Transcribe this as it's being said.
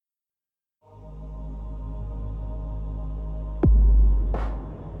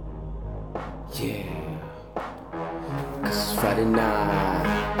Yeah, cause it's Friday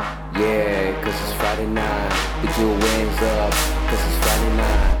night. Yeah, cause it's Friday night. Put your hands up, cause it's Friday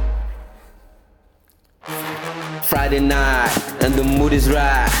night. Friday night, and the mood is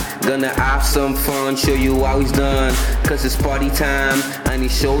right. Gonna have some fun, show you how it's done. Cause it's party time, and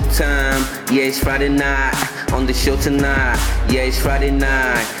it's show time. Yeah, it's Friday night, on the show tonight. Yeah, it's Friday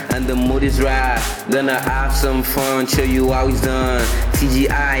night, and the mood is right. Gonna have some fun, show you how it's done.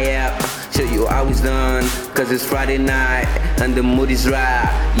 TGIF, show you how it's done. Cause it's Friday night, and the mood is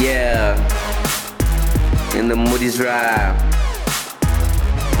right. Yeah, and the mood is right.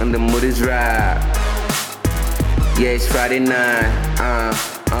 And the mood is right. Yeah, it's Friday night.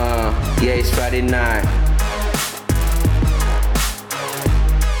 Yeah, it's Friday night.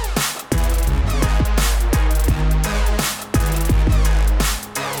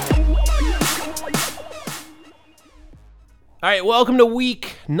 All right, welcome to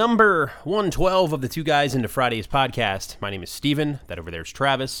week number 112 of the Two Guys Into Fridays podcast. My name is Steven. That over there is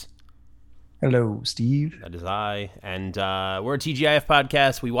Travis. Hello, Steve. That is I. And we're a TGIF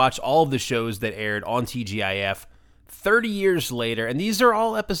podcast. We watch all of the shows that aired on TGIF 30 years later. And these are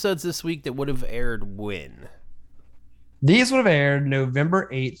all episodes this week that would have aired when? These would have aired November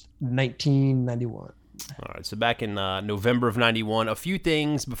 8th, 1991. All right, so back in November of 91. A few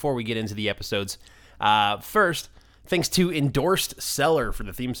things before we get into the episodes. First, thanks to Endorsed Seller for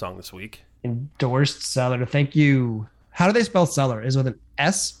the theme song this week. Endorsed Seller. Thank you. How do they spell seller? Is it with an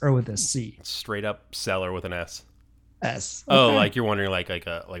S or with a C? Straight up seller with an S. S. Oh, Okay. like you're wondering like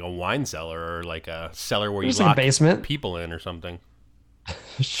a wine cellar or like a cellar where Just you like lock a basement. people in or something.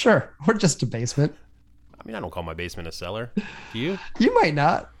 Sure. Or just a basement. I mean, I don't call my basement a cellar. Do you? You might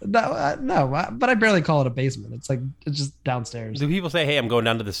not. No, but I barely call it a basement. It's just downstairs. Do people say, hey, I'm going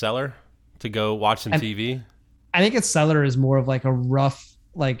down to the cellar to go watch some TV? I think a cellar is more of like a rough,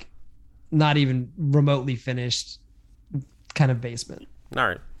 like not even remotely finished kind of basement. All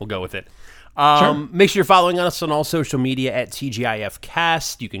right, we'll go with it. Sure. Make sure you're following us on all social media at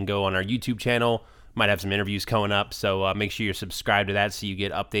TGIFcast. You can go on our YouTube channel. Might have some interviews coming up, so make sure you're subscribed to that so you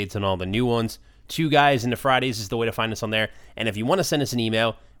get updates on all the new ones. Two Guys Into Fridays is the way to find us on there. And if you want to send us an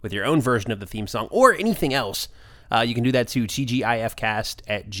email with your own version of the theme song or anything else, you can do that to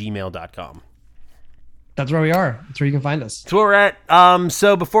tgifcast@gmail.com. That's where we are. That's where you can find us. That's where we're at.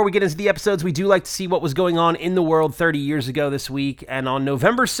 So before we get into the episodes, we do like to see what was going on in the world 30 years ago this week. And on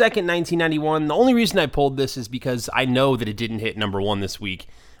November 2nd, 1991, the only reason I pulled this is because I know that it didn't hit number one this week.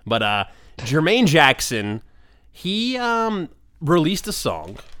 But Jermaine Jackson, he released a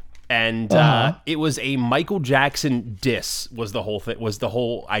song. And it was a Michael Jackson diss was the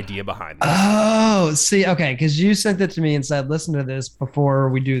whole idea behind this. Oh, see, okay, because you sent it to me and said, listen to this before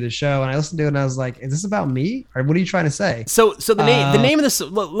we do the show. And I listened to it and I was like, is this about me? Or what are you trying to say? So the name of this,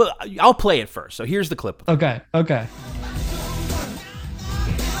 look, I'll play it first. So here's the clip. Okay.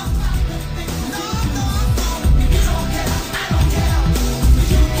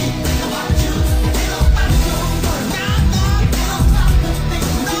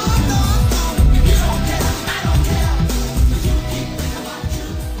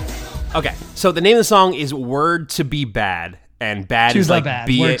 Okay, so the name of the song is "Word to Be Bad," and "bad" is like bad.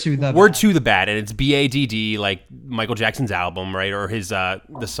 B- Word to the Word bad. to the bad, and it's BADD, like Michael Jackson's album, right, or his the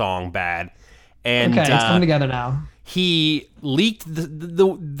song "Bad." And Okay, it's coming together now. he leaked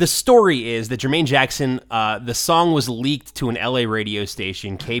the story is that Jermaine Jackson, the song was leaked to an LA radio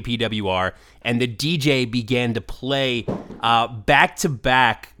station, KPWR, and the DJ began to play back to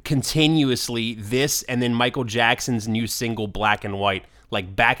back continuously this and then Michael Jackson's new single "Black and White,"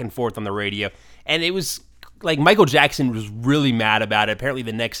 like back and forth on the radio. And it was like Michael Jackson was really mad about it. Apparently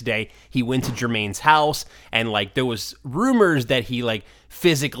the next day he went to Jermaine's house and like there was rumors that he like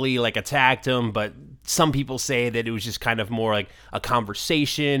physically like attacked him, but some people say that it was just kind of more like a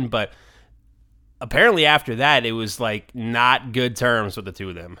conversation. But apparently after that it was like not good terms with the two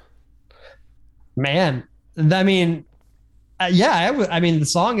of them. Man, I mean, I mean, the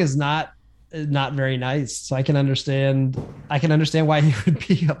song is not very nice, so I can understand why he would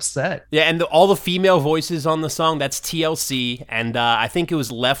be upset. Yeah, and all the female voices on the song, that's TLC, and I think it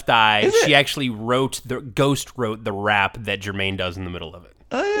was Left Eye. She actually wrote the rap that Jermaine does in the middle of it.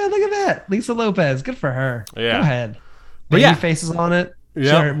 Oh yeah, look at that, Lisa Lopez, good for her. Yeah. Go ahead. But Baby yeah. faces on it.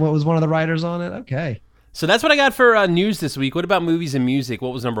 Yeah. Sure, what was one of the writers on it? Okay. So that's what I got for news this week. What about movies and music?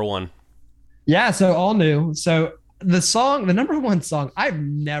 What was number one? Yeah, so all new. So the number one song, I've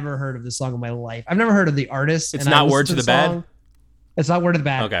never heard of this song in my life. I've never heard of the artist. It's and I not listened Word to the Bad? song. It's not Word to the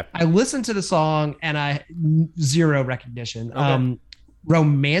Bad. Okay. I listened to the song and I zero recognition. Okay.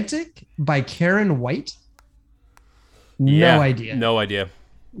 Romantic by Karen White. No idea. No idea.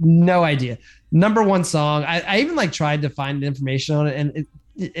 No idea. Number one song. I even like tried to find information on it,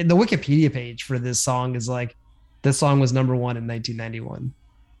 and the Wikipedia page for this song is like, this song was number one in 1991.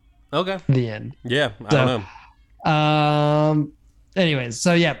 Okay. The end. Yeah, I don't know. Anyways,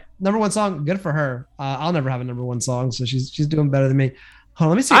 so yeah, number one song, good for her. I'll never have a number one song, so she's doing better than me. Hold on,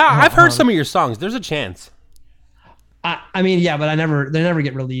 let me see. I've heard some of your songs. There's a chance. I mean, yeah, but they never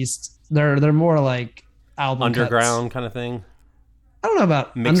get released. They're more like album underground cuts. Kind of thing. I don't know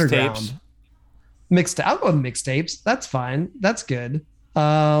about mixtapes. I'll go with mixtapes. That's fine. That's good.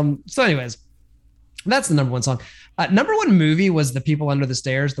 So anyways, that's the number one song. Number one movie was The People Under the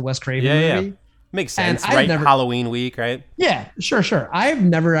Stairs, the Wes Craven movie. Yeah. Makes sense, right? Halloween week, right? Yeah, sure. I've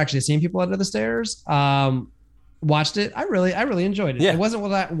never actually seen People Under the Stairs. Watched it. I really enjoyed it. Yeah. It wasn't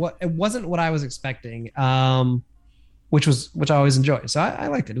what I was expecting. Which I always enjoy. So I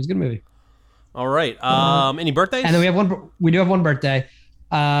liked it. It was a good movie. All right. Any birthdays? And then we do have one birthday.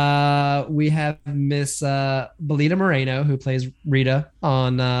 We have Miss Belita Moreno, who plays Rita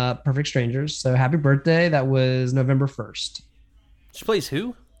on Perfect Strangers. So happy birthday. That was November 1st. She plays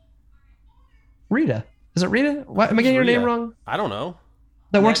who? Rita. Is it Rita? What, am I getting your name wrong? I don't know.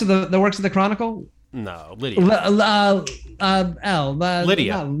 That works at the Chronicle? No, Lydia. Lydia.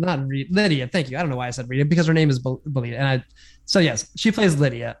 Not Rita. Lydia. Thank you. I don't know why I said Rita, because her name is Belita. And so yes, she plays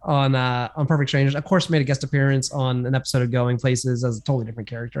Lydia on Perfect Strangers. Of course, made a guest appearance on an episode of Going Places as a totally different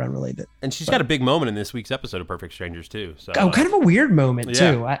character, unrelated. And she's got a big moment in this week's episode of Perfect Strangers too. So kind of a weird moment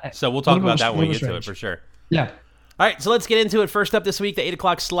too. So we'll talk about that when we get to it for sure. Yeah. All right, so let's get into it. First up this week, the 8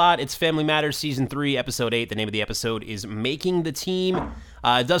 o'clock slot. It's Family Matters Season 3, Episode 8. The name of the episode is Making the Team.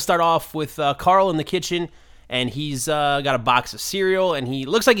 It does start off with Carl in the kitchen, and he's got a box of cereal, and he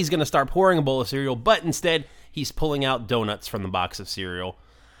looks like he's going to start pouring a bowl of cereal, but instead he's pulling out donuts from the box of cereal.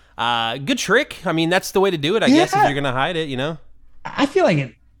 Good trick. I mean, that's the way to do it, I guess, if you're going to hide it, you know? I feel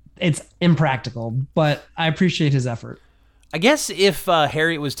like it's impractical, but I appreciate his effort. I guess if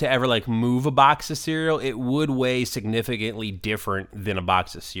Harriet was to ever move a box of cereal, it would weigh significantly different than a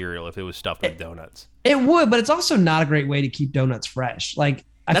box of cereal if it was stuffed with donuts. It would, but it's also not a great way to keep donuts fresh. I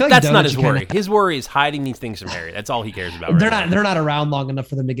feel like that's not his worry. His worry is hiding these things from Harriet. That's all he cares about. They're not around long enough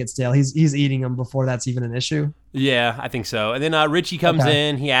for them to get stale. He's eating them before that's even an issue. Yeah, I think so. And then Richie comes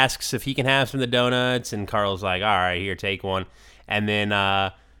in. He asks if he can have some of the donuts, and Carl's like, "All right, here, take one." And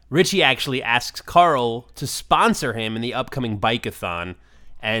then Richie actually asks Carl to sponsor him in the upcoming bike-a-thon.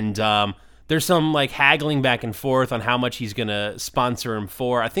 And there's some haggling back and forth on how much he's going to sponsor him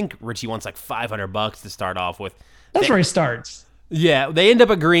for. I think Richie wants $500 to start off with. That's where he starts. Yeah, they end up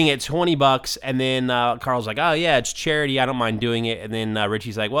agreeing at $20, and then Carl's like, "Oh yeah, it's charity. I don't mind doing it." And then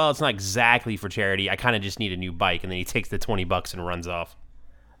Richie's like, "Well, it's not exactly for charity. I kind of just need a new bike." And then he takes the $20 and runs off.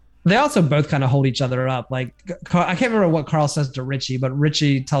 They also both kind of hold each other up. I can't remember what Carl says to Richie, but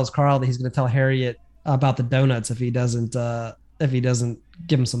Richie tells Carl that he's going to tell Harriet about the donuts if he doesn't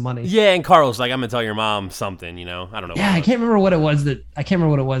give him some money. Yeah, and Carl's like, "I'm going to tell your mom something." I don't know. Yeah, I can't remember what it was that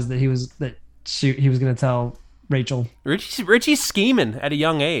he was going to tell Rachel. Richie's scheming at a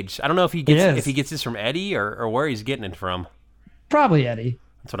young age. I don't know if he gets this from Eddie or where he's getting it from. Probably Eddie.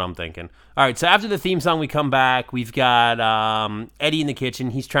 That's what I'm thinking. All right, so after the theme song, we come back. We've got Eddie in the kitchen.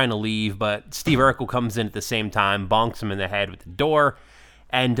 He's trying to leave, but Steve Urkel comes in at the same time, bonks him in the head with the door.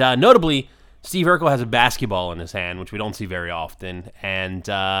 And notably, Steve Urkel has a basketball in his hand, which we don't see very often. And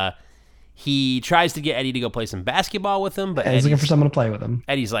he tries to get Eddie to go play some basketball with him, but he's looking for someone to play with him.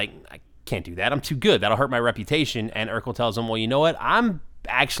 Eddie's like, "I can't do that. I'm too good. That'll hurt my reputation." And Urkel tells him, "Well, you know what? I'm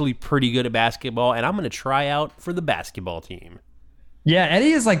actually pretty good at basketball, and I'm going to try out for the basketball team." Yeah,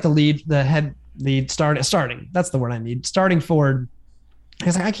 Eddie is the head lead starting. That's the word I need. Starting forward.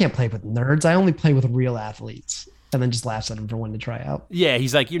 He's like, "I can't play with nerds. I only play with real athletes." And then just laughs at him for wanting to try out. Yeah,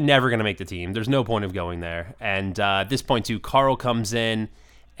 he's like, "You're never going to make the team. There's no point of going there." And at this point, too, Carl comes in,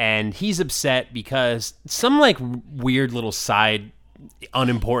 and he's upset because some weird little side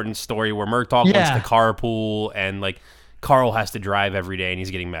unimportant story where Murtaugh wants to carpool, and Carl has to drive every day, and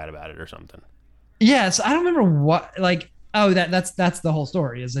he's getting mad about it or something. Yes, I don't remember what that's the whole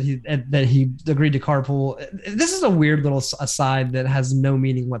story, is that he agreed to carpool. This is a weird little aside that has no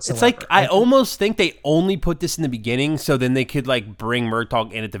meaning whatsoever. It's I almost think they only put this in the beginning so then they could bring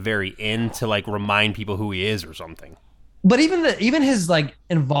Murtaugh in at the very end to remind people who he is or something. But even his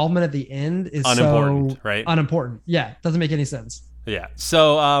involvement at the end is unimportant, so right? Unimportant. Yeah, doesn't make any sense. Yeah.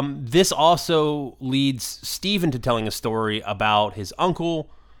 So this also leads Steven to telling a story about his uncle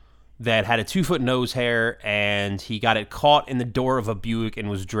that had a 2-foot nose hair, and he got it caught in the door of a Buick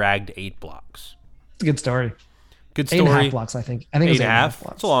and was dragged 8 blocks. It's a good story. Good story. 8.5 blocks, I think. I think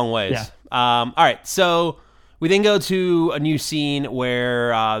 8.5. It's a long ways. Yeah. All right. So We then go to a new scene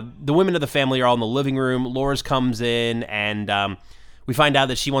where the women of the family are all in the living room. Laura's comes in, and we find out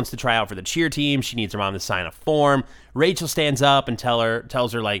that she wants to try out for the cheer team. She needs her mom to sign a form. Rachel stands up and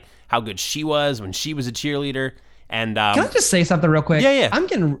tells her like how good she was when she was a cheerleader. And can I just say something real quick? Yeah. I'm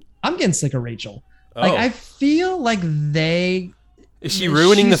getting sick of Rachel. Like I feel like is she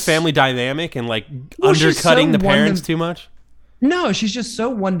ruining the family dynamic and like undercutting the parents too much? No, she's just so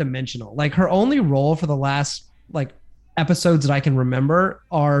one-dimensional. Like her only role for the last like episodes that I can remember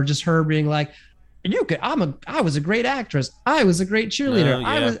are just her being like, I was a great actress. I was a great cheerleader.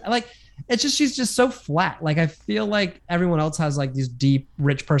 I was like, it's just, she's just so flat. Like I feel like everyone else has like these deep,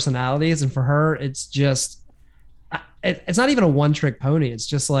 rich personalities. And for her, it's just, it's not even a one-trick pony. It's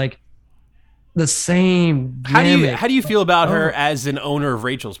just like the same. How do you feel about her as an owner of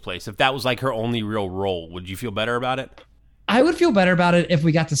Rachel's Place? If that was like her only real role, would you feel better about it? I would feel better about it if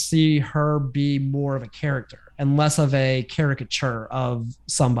we got to see her be more of a character and less of a caricature of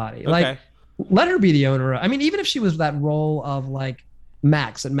somebody. Okay. Like, let her be the owner. I mean, even if she was that role of like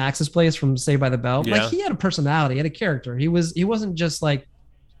Max at Max's Place from Saved by the Bell, like he had a personality, he had a character. He wasn't just like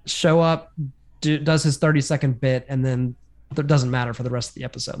show up, does his 30-second bit, and then it doesn't matter for the rest of the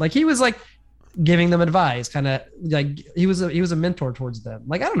episode. Like he was like giving them advice, kind of like he was a mentor towards them.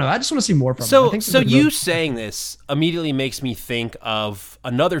 Like I don't know, I just want to see more from him. So you saying this immediately makes me think of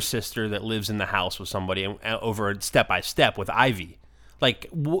another sister that lives in the house with somebody over Step by Step with Ivy. Like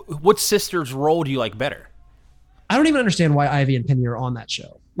what sister's role do you like better? I don't even understand why Ivy and Penny are on that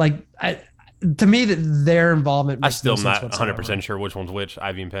show. Like to me, that their involvement. I'm still not 100% sure which one's which.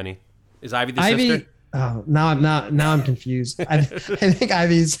 Ivy and Penny. Is Ivy the sister? Oh, now I'm confused. I think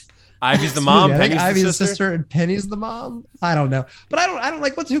Ivy's the mom. I think Penny's Ivy's the sister and Penny's the mom. I don't know, but I don't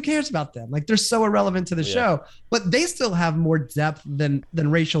like who cares about them? Like they're so irrelevant to the show, but they still have more depth than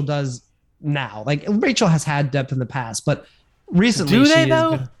Rachel does now. Like Rachel has had depth in the past, but recently, do they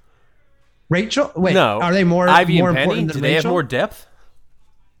though? Rachel, wait, no. Are they more Ivy more and Penny? important than Do they Rachel? have more depth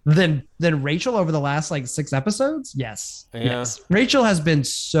than Rachel over the last like 6 episodes? Yes, yeah. Yes. Rachel has been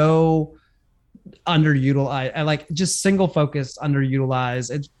so underutilized, and like just single focused,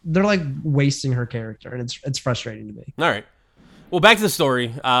 underutilized. They're like wasting her character, and it's frustrating to me. All right. Well, back to the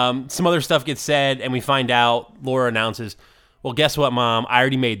story. Some other stuff gets said, and we find out Laura announces, well, guess what, Mom? I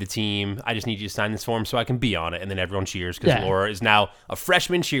already made the team. I just need you to sign this form so I can be on it. And then everyone cheers because Laura is now a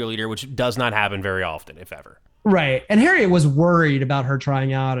freshman cheerleader, which does not happen very often, if ever. Right. And Harriet was worried about her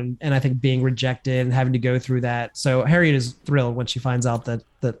trying out and I think being rejected and having to go through that. So Harriet is thrilled when she finds out that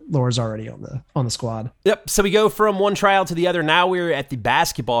Laura's already on the squad. Yep. So we go from one tryout to the other. Now we're at the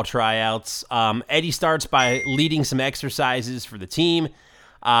basketball tryouts. Eddie starts by leading some exercises for the team.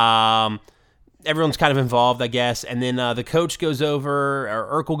 Everyone's kind of involved, I guess. And then the coach goes over,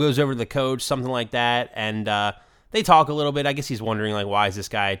 or Urkel goes over to the coach, something like that. And they talk a little bit. I guess he's wondering, like, why is this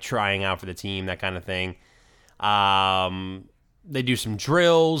guy trying out for the team, that kind of thing. They do some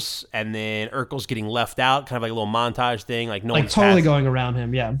drills, and then Urkel's getting left out, kind of like a little montage thing. Like, no one's totally going around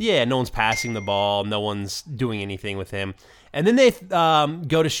him, yeah. Yeah, no one's passing the ball. No one's doing anything with him. And then they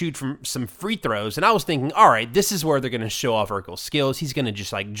go to shoot from some free throws. And I was thinking, all right, this is where they're going to show off Urkel's skills. He's going to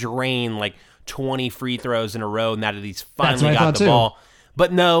just, like, drain, like, 20 free throws in a row now that he's finally got the ball.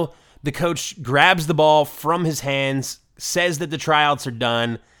 But no, the coach grabs the ball from his hands, says that the tryouts are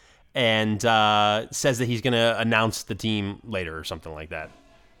done, and says that he's going to announce the team later or something like that.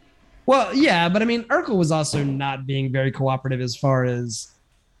 Well, yeah, but I mean, Urkel was also not being very cooperative as far as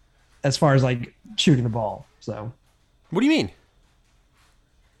like shooting the ball. So, what do you mean?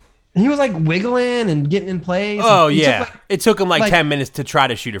 He was like wiggling and getting in place. Oh, yeah. It took him like 10 minutes to try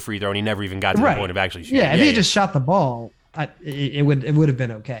to shoot a free throw, and he never even got to the point of actually shooting. Yeah, if he had just shot the ball, it would have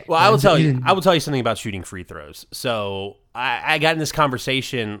been okay. Well, I will tell you something about shooting free throws. So I got in this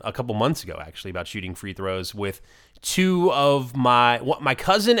conversation a couple months ago, actually, about shooting free throws with two of my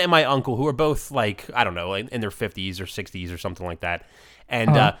cousin and my uncle, who are both like, I don't know, in their 50s or 60s or something like that.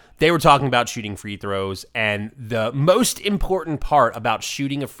 And they were talking about shooting free throws, and the most important part about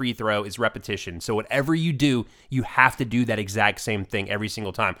shooting a free throw is repetition. So whatever you do, you have to do that exact same thing every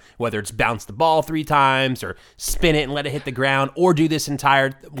single time, whether it's bounce the ball 3 times or spin it and let it hit the ground, or do this entire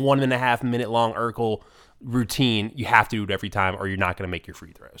 1.5 minute long Urkel routine. You have to do it every time, or you're not going to make your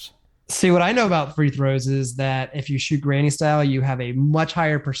free throws. See, what I know about free throws is that if you shoot granny style, you have a much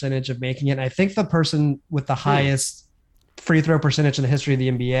higher percentage of making it. And I think the person with the highest free throw percentage in the history of the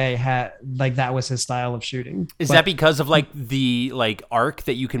NBA had that was his style of shooting. Is that because of like the arc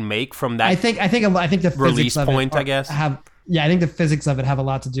that you can make from that? I think the release physics point, of it I guess. I think the physics of it have a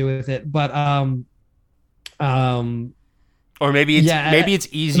lot to do with it. But Or maybe it's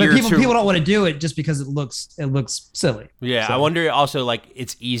easier. But people don't want to do it just because it looks silly. Yeah, so. I wonder also like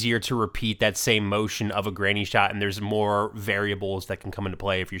it's easier to repeat that same motion of a granny shot, and there's more variables that can come into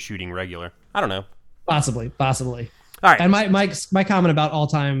play if you're shooting regular. I don't know. Possibly. All right. And my comment about all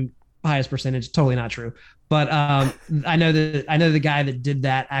time highest percentage, totally not true. But I know the guy that did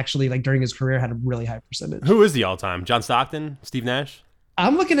that actually like during his career had a really high percentage. Who is the all time? John Stockton? Steve Nash?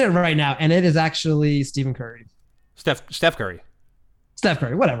 I'm looking at it right now, and it is actually Stephen Curry. Steph Curry. Steph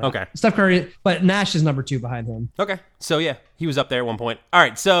Curry, whatever. Okay. Steph Curry, but Nash is number 2 behind him. Okay. So yeah, he was up there at one point. All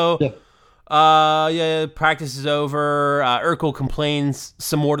right. So practice is over. Urkel complains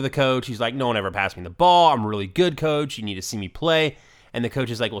some more to the coach. He's like, no one ever passed me the ball. I'm really good, coach. You need to see me play. And the coach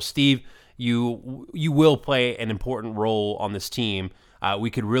is like, well, Steve, you will play an important role on this team.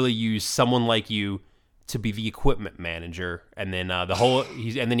 We could really use someone like you to be the equipment manager. And then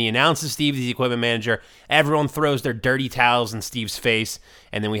he announces Steve as the equipment manager. Everyone throws their dirty towels in Steve's face,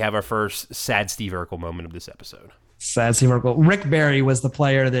 and then we have our first sad Steve Urkel moment of this episode. Sad Steve Urkel. Rick Barry was the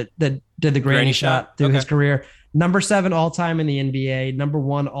player that did the granny shot through his career. Number 7 all time in the NBA, number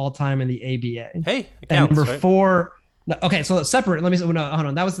 1 all time in the ABA. Hey, it counts, and number right? 4. Okay, so separate. Let me say, no, hold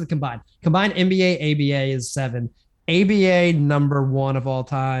on. That was the combined. Combined NBA, ABA is 7. ABA number 1 of all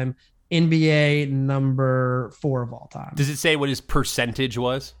time. NBA number 4 of all time. Does it say what his percentage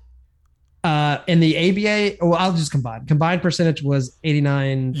was? In the ABA, I'll just combine. Combined percentage was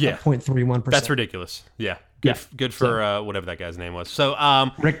 89.31%. That's ridiculous. Yeah. Good for whatever that guy's name was. So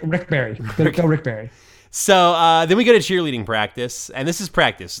Rick Barry. Go Rick Barry. So then we go to cheerleading practice, and this is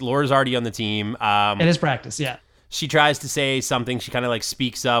practice. Laura's already on the team. It is practice, yeah. She tries to say something. She kind of like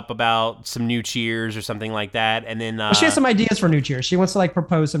speaks up about some new cheers or something like that. And then she has some ideas for new cheers. She wants to like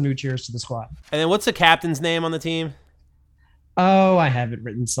propose some new cheers to the squad. And then what's the captain's name on the team? Oh, I have it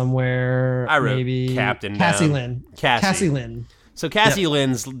written somewhere. I wrote maybe captain. Cassie Lynn. Cassie Lynn. So Cassie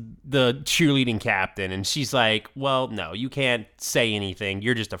Lynn's the cheerleading captain, and she's like, well, no, you can't say anything.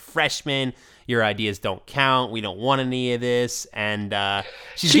 You're just a freshman. Your ideas don't count. We don't want any of this. And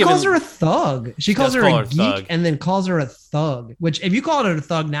she calls her a thug. She calls her a geek thug. And then calls her a thug, which if you called her a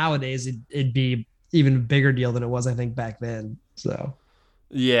thug nowadays, it'd be even a bigger deal than it was, I think, back then. So...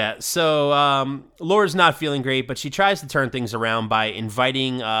 Yeah, so Laura's not feeling great, but she tries to turn things around by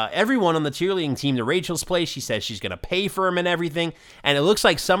inviting everyone on the cheerleading team to Rachel's place. She says she's going to pay for them and everything, and it looks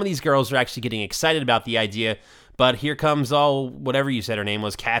like some of these girls are actually getting excited about the idea, but here comes whatever you said her name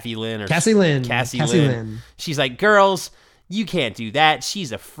was, Cassie Lynn. Cassie Lynn. She's like, girls, you can't do that.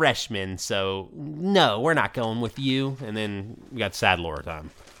 She's a freshman, so no, we're not going with you. And then we got sad Laura time.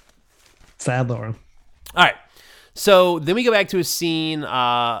 Sad Laura. All right. So then we go back to a scene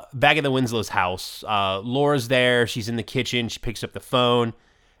back at the Winslow's house. Laura's there. She's in the kitchen. She picks up the phone.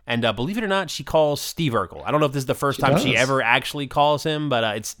 And believe it or not, she calls Steve Urkel. I don't know if this is the first time she ever actually calls him,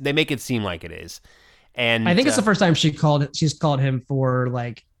 but they make it seem like it is. And I think it's the first time she's called him for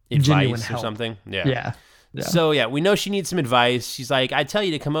like genuine help or something. Yeah. So yeah, we know she needs some advice. She's like, I tell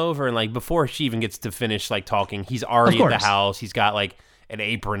you to come over. And like before she even gets to finish like talking, he's already at the house. He's got like an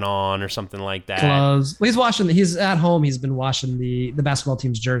apron on or something like that. Gloves. Well, he's at home. He's been washing the basketball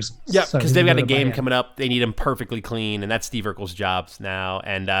team's jersey. Yeah, because they've got a game coming up. They need him perfectly clean, and that's Steve Urkel's job now.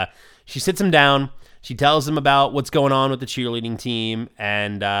 And she sits him down. She tells him about what's going on with the cheerleading team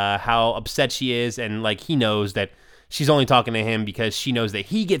and how upset she is. And like he knows that she's only talking to him because she knows that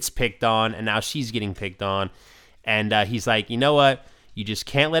he gets picked on, and now she's getting picked on. And he's like, you know what? You just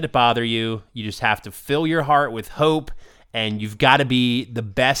can't let it bother you. You just have to fill your heart with hope. And you've got to be the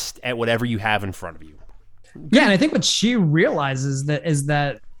best at whatever you have in front of you. Yeah, and I think what she realizes is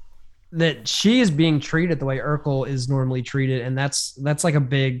that she is being treated the way Urkel is normally treated, and that's like a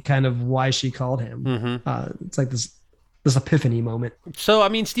big kind of why she called him. Mm-hmm. It's like this epiphany moment. So I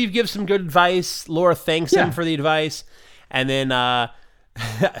mean, Steve gives some good advice. Laura thanks him for the advice, and then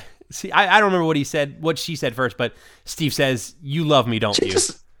see, I don't remember what she said first, but Steve says, "You love me, don't you?"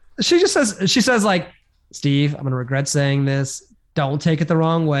 She says like, Steve, I'm going to regret saying this. Don't take it the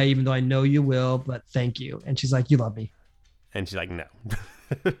wrong way, even though I know you will, but thank you. And she's like, you love me. And she's like, no.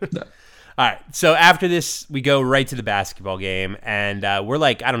 No. All right. So after this, we go right to the basketball game. And we're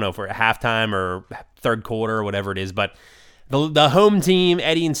like, I don't know if we're at halftime or third quarter or whatever it is, but the home team,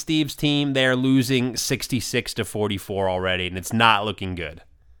 Eddie and Steve's team, they're losing 66-44 already, and it's not looking good.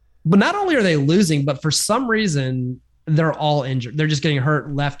 But not only are they losing, but for some reason, they're all injured. They're just getting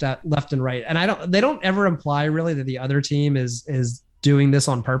hurt left and right. And they don't ever imply really that the other team is doing this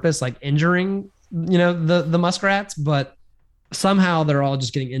on purpose, like injuring, the Muskrats, but somehow they're all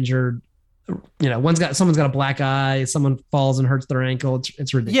just getting injured someone's got a black eye, someone falls and hurts their ankle.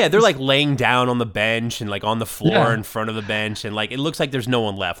 It's ridiculous. Yeah, they're like laying down on the bench and like on the floor in front of the bench, and like it looks like there's no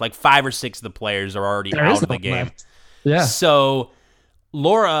one left. Like 5 or 6 of the players are already out of the game. Left. Yeah. So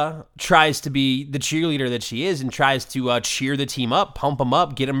Laura tries to be the cheerleader that she is and tries to cheer the team up, pump them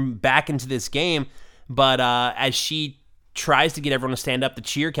up, get them back into this game. But as she tries to get everyone to stand up, the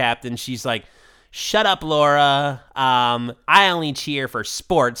cheer captain, she's like, "Shut up, Laura. I only cheer for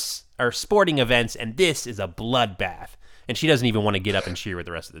sports or sporting events, and this is a bloodbath." And she doesn't even want to get up and cheer with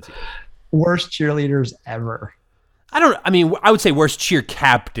the rest of the team. Worst cheerleaders ever. I would say worst cheer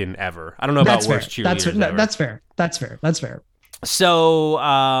captain ever. I don't know about worst cheerleaders ever. That's fair. So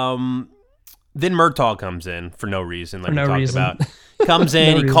then Murtaugh comes in for no reason, like we talked about. Comes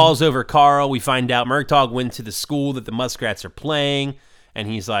in, he calls over Carl. We find out Murtaugh went to the school that the Muskrats are playing, and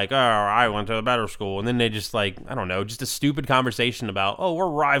he's like, "Oh, I went to a better school." And then they just like, I don't know, just a stupid conversation about, "Oh, we're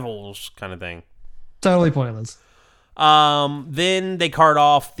rivals," kind of thing. Totally pointless. Then they cart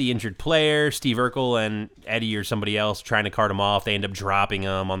off the injured player, Steve Urkel and Eddie or somebody else trying to cart him off. They end up dropping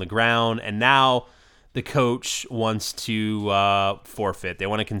him on the ground, and now the coach wants to forfeit. They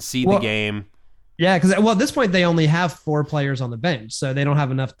want to concede the game. Yeah, because at this point they only have 4 players on the bench, so they don't have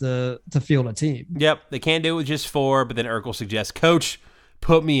enough to field a team. Yep, they can't do it with just 4. But then Urkel suggests, "Coach,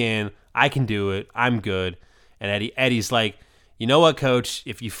 put me in. I can do it. I'm good." And Eddie's like, "You know what, Coach?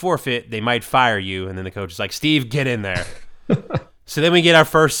 If you forfeit, they might fire you." And then the coach is like, "Steve, get in there." So then we get our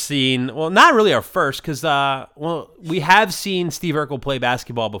first scene. Well, not really our first, because we have seen Steve Urkel play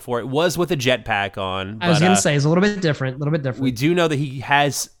basketball before. It was with a jetpack on. I was going to say it's a little bit different. We do know that he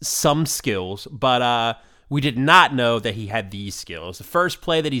has some skills, but we did not know that he had these skills. The first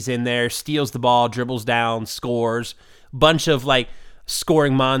play that he's in there, steals the ball, dribbles down, scores. Bunch of like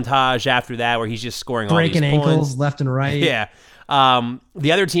scoring montage after that, where he's just scoring all these points. Breaking ankles left and right. Yeah.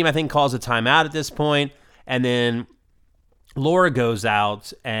 The other team, I think, calls a timeout at this point, and then Laura goes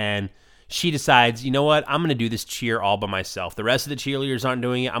out and she decides, "You know what? I'm going to do this cheer all by myself. The rest of the cheerleaders aren't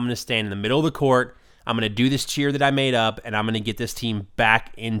doing it. I'm going to stand in the middle of the court. I'm going to do this cheer that I made up, and I'm going to get this team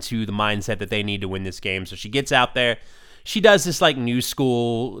back into the mindset that they need to win this game." So she gets out there. She does this like new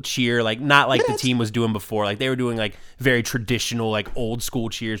school cheer, like not like the team was doing before. Like they were doing like very traditional, like old school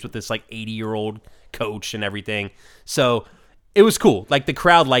cheers with this like 80-year-old coach and everything. So it was cool. Like the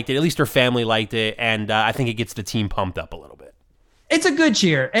crowd liked it. At least her family liked it, and I think it gets the team pumped up a little bit. It's a good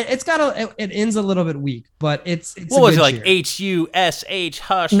cheer. It ends a little bit weak, but it's what was it like? HUSH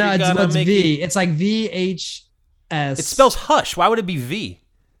hush. No, it's V. It's like VHS. It spells hush. Why would it be V?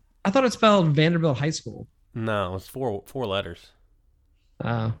 I thought it spelled Vanderbilt High School. No, it's four letters.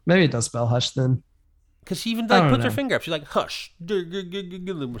 Maybe it does spell hush then. Because she even like puts her finger up. She's like hush. Or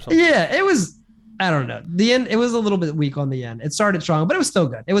something. Yeah, it was. I don't know. The end, it was a little bit weak on the end. It started strong, but it was still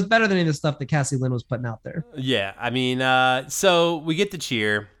good. It was better than any of the stuff that Cassie Lynn was putting out there. Yeah, I mean, so we get the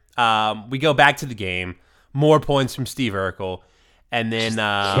cheer. We go back to the game. More points from Steve Urkel. And then...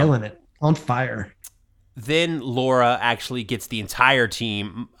 killing it. On fire. Then Laura actually gets the entire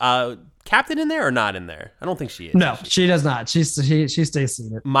team. Captain in there or not in there? I don't think she is. No, she does not. She stays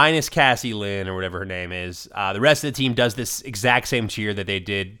seated. Minus Cassie Lynn or whatever her name is. The rest of the team does this exact same cheer that they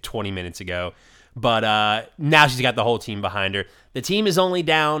did 20 minutes ago. But now she's got the whole team behind her. The team is only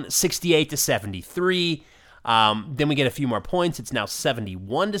down 68-73. Then we get a few more points. It's now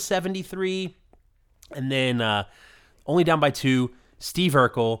 71-73. And then only down by 2. Steve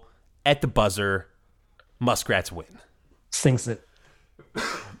Urkel at the buzzer. Muskrats win. Sinks it.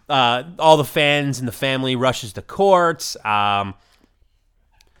 All the fans and the family rushes the court. I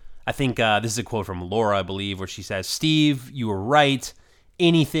think this is a quote from Laura, I believe, where she says, "Steve, you were right.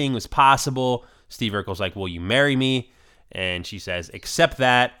 Anything was possible." Steve Urkel's like, "Will you marry me?" And she says, "Accept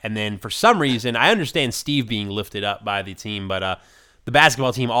that." And then for some reason, I understand Steve being lifted up by the team, but the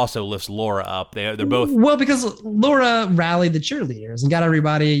basketball team also lifts Laura up. They're both... Well, because Laura rallied the cheerleaders and got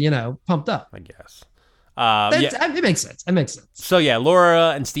everybody, pumped up. I guess. It makes sense. It makes sense. So yeah,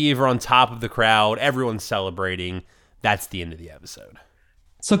 Laura and Steve are on top of the crowd. Everyone's celebrating. That's the end of the episode.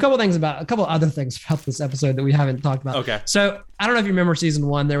 So a couple other things about this episode that we haven't talked about. Okay. So I don't know if you remember season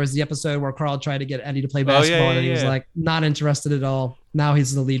 1, there was the episode where Carl tried to get Eddie to play basketball and he was like, not interested at all. Now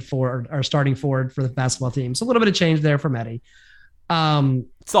he's the lead forward or starting forward for the basketball team. So a little bit of change there from Eddie.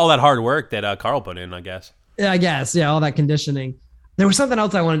 It's all that hard work that Carl put in, I guess. Yeah, I guess. Yeah, all that conditioning. There was something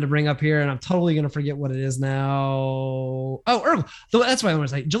else I wanted to bring up here, and I'm totally going to forget what it is now. Oh, Urkel. That's what I want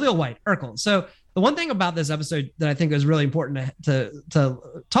to say. Jaleel White, Urkel. So the one thing about this episode that I think is really important to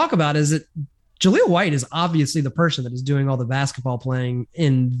talk about is that Jaleel White is obviously the person that is doing all the basketball playing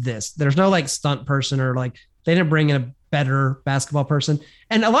in this. There's no like stunt person or like they didn't bring in better basketball person.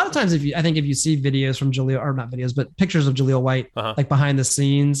 And a lot of times, if you see videos from Jaleel, or not videos, but pictures of Jaleel White, like behind the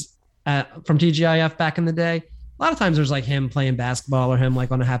scenes from TGIF back in the day, a lot of times there's like him playing basketball or him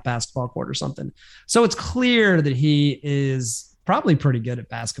like on a half basketball court or something. So it's clear that he is probably pretty good at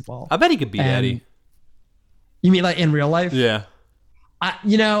basketball. I bet he could beat Eddie. You mean like in real life? Yeah.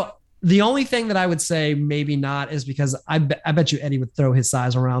 The only thing that I would say maybe not is because I bet you Eddie would throw his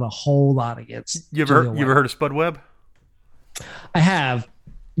size around a whole lot against. You ever heard of Spud Webb? I have.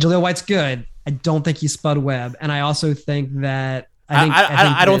 Jaleel White's good. I don't think he's Spud Webb, and I also think that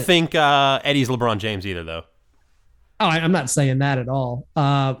I don't think Eddie's LeBron James either, though. Oh, I'm not saying that at all.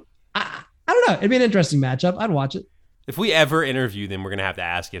 I don't know. It'd be an interesting matchup. I'd watch it. If we ever interview them, we're gonna have to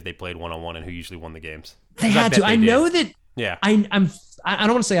ask if they played 1-on-1 and who usually won the games. They had to. I know that. Yeah. I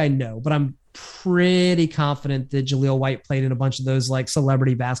don't want to say I know, but I'm pretty confident that Jaleel White played in a bunch of those like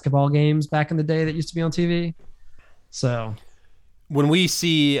celebrity basketball games back in the day that used to be on TV. So when we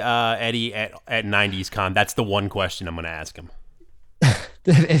see Eddie at 90s Con, that's the one question I'm going to ask him.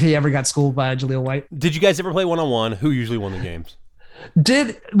 If he ever got schooled by Jaleel White. Did you guys ever play 1-on-1? Who usually won the games?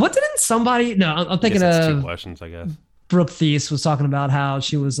 Didn't somebody? No, I'm thinking of 2 questions, I guess. Brooke Thies was talking about how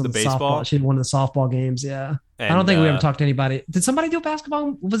she was on the softball. She had one of the softball games. Yeah. And I don't think we ever talked to anybody. Did somebody do a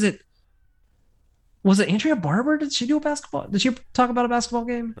basketball? Was it Andrea Barber? Did she do a basketball? Did she talk about a basketball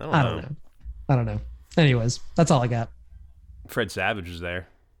game? I don't know. Anyways, that's all I got. Fred Savage was there.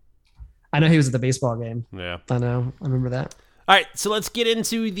 I know he was at the baseball game. Yeah. I know. I remember that. All right, so let's get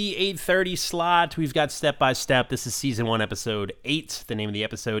into the 8:30 slot. We've got Step by Step. This is season 1, episode 8. The name of the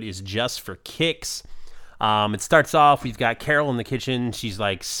episode is Just for Kicks. It starts off, we've got Carol in the kitchen. She's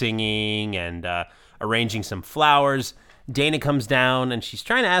like singing and arranging some flowers. Dana comes down and she's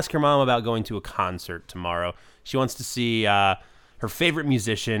trying to ask her mom about going to a concert tomorrow. She wants to see her favorite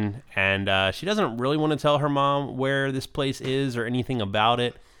musician, and she doesn't really want to tell her mom where this place is or anything about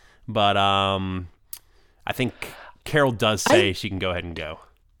it. But I think Carol does say she can go ahead and go.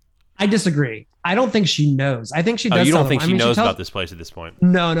 I disagree. I don't think she knows. I think she does. Oh, you don't think she knows about this place at this point?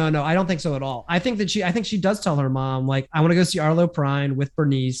 No. I don't think so at all. I think she does tell her mom, like, I want to go see Arlo Prine with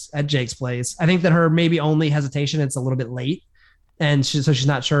Bernice at Jake's place. I think that her maybe only hesitation, it's a little bit late. And so she's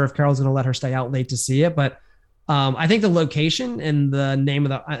not sure if Carol's going to let her stay out late to see it. But I think the location and the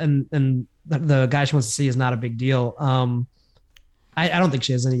name of the guy she wants to see is not a big deal. I don't think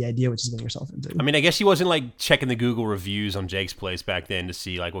she has any idea what she's getting herself into. I mean, I guess she wasn't like checking the Google reviews on Jake's place back then to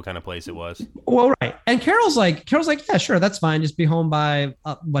see like what kind of place it was. Well, right. And Carol's like, yeah, sure, that's fine. Just be home by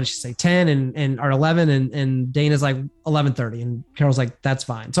what did she say, 10 or 11, and Dana's like 11:30, and Carol's like, that's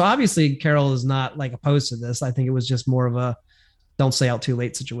fine. So obviously Carol is not like opposed to this. I think it was just more of a don't stay out too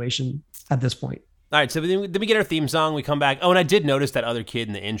late situation at this point. All right, so then we get our theme song. We come back. Oh, and I did notice that other kid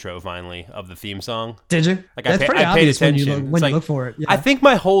in the intro, finally, of the theme song. Did you? Like, I paid attention. When you look for it. Yeah. I think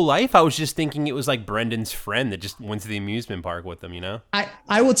my whole life I was just thinking it was like Brendan's friend that just went to the amusement park with them, you know?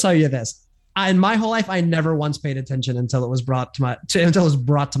 I will tell you this. In my whole life, I never once paid attention until it was brought to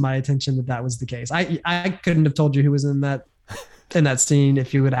my attention that was the case. I couldn't have told you who was in that scene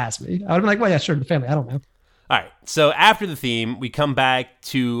if you would ask me. I would have been like, well, yeah, sure, the family. I don't know. All right, so after the theme, we come back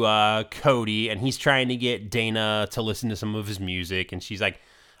to Cody, and he's trying to get Dana to listen to some of his music, and she's like,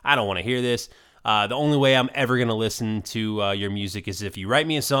 I don't want to hear this. The only way I'm ever going to listen to your music is if you write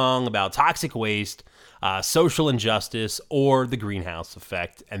me a song about toxic waste, social injustice, or the greenhouse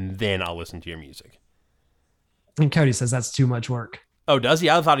effect, and then I'll listen to your music. And Cody says that's too much work. Oh, does he?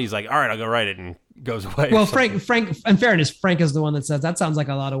 I thought he's like, all right, I'll go write it, and goes away. Well, Frank, in fairness, Frank is the one that says that sounds like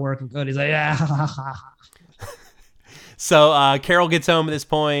a lot of work, and Cody's like, yeah. So Carol gets home at this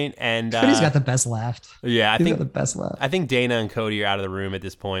point, and Cody's got the best laugh. Yeah, He's got the best laugh. I think Dana and Cody are out of the room at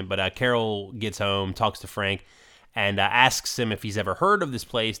this point, but Carol gets home, talks to Frank, and asks him if he's ever heard of this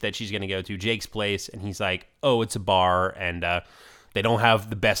place that she's going to go to, Jake's place, and he's like, "Oh, it's a bar, and they don't have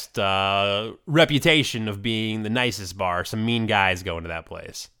the best reputation of being the nicest bar. Some mean guys go into that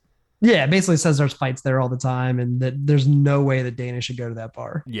place." Yeah, it basically says there's fights there all the time, and that there's no way that Dana should go to that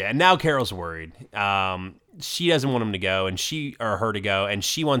bar. Yeah, and now Carol's worried. She doesn't want him to go, or her to go, and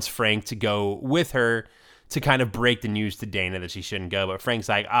she wants Frank to go with her to kind of break the news to Dana that she shouldn't go. But Frank's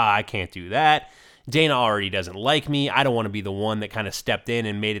like, I can't do that. Dana already doesn't like me. I don't want to be the one that kind of stepped in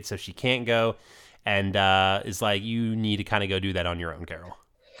and made it so she can't go. And is like, you need to kind of go do that on your own, Carol.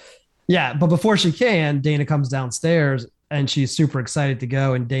 Yeah, but before she can, Dana comes downstairs, and she's super excited to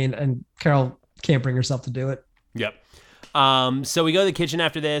go, and Carol can't bring herself to do it. Yep. So we go to the kitchen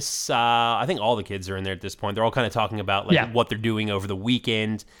after this. I think all the kids are in there at this point. They're all kind of talking about what they're doing over the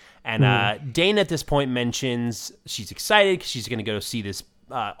weekend. And Dana at this point mentions she's excited because she's going to go see this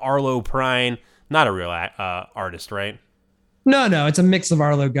Arlo Prine, not a real artist, right? No, it's a mix of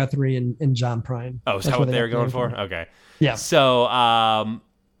Arlo Guthrie and John Prine. Oh, is that what they were going for? Okay. Yeah. So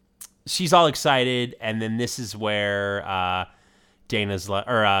she's all excited, and then this is where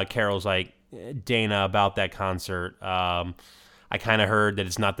Carol's like, Dana, about that concert. I kind of heard that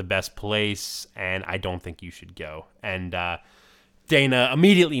it's not the best place, and I don't think you should go. And Dana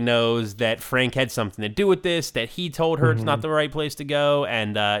immediately knows that Frank had something to do with this, that he told her it's not the right place to go,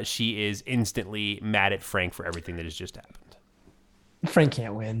 and she is instantly mad at Frank for everything that has just happened. Frank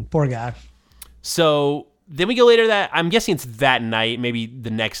can't win. Poor guy. So then we go later that, I'm guessing it's that night, maybe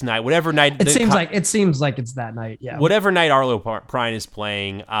the next night, whatever night. It seems like it's that night, yeah. Whatever night Arlo Prine is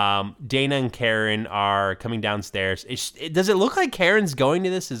playing, Dana and Karen are coming downstairs. Does it look like Karen's going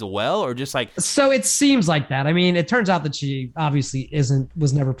to this as well, or just like... So it seems like that. I mean, it turns out that she obviously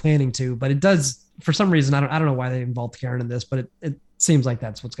was never planning to, but it does, for some reason, I don't know why they involved Karen in this, but it seems like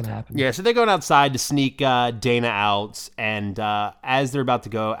that's what's going to happen. Yeah, so they're going outside to sneak Dana out, and as they're about to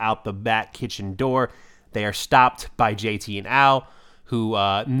go out the back kitchen door, they are stopped by JT and Al, who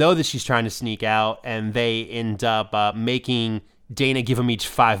know that she's trying to sneak out, and they end up making Dana give them each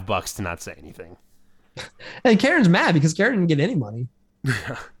 $5 to not say anything. And Karen's mad because Karen didn't get any money.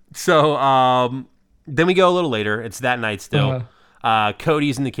 So then we go a little later. It's that night still.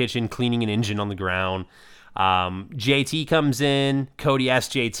 Cody's in the kitchen cleaning an engine on the ground. JT comes in. Cody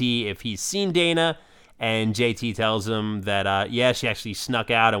asks JT if he's seen Dana, and JT tells him that, she actually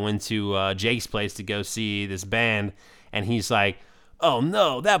snuck out and went to Jake's place to go see this band. And he's like, oh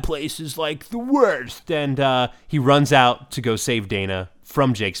no, that place is like the worst. And he runs out to go save Dana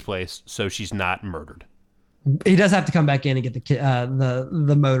from Jake's place so she's not murdered. He does have to come back in and get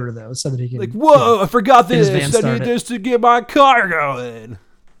the motor, though, so that he can... Like, whoa, I forgot this. I need this to get my car going.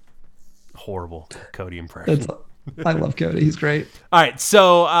 Horrible Cody impression. I love Cody. He's great. All right,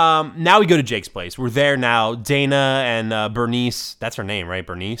 so now we go to Jake's place. We're there now. Dana and Bernice, that's her name, right?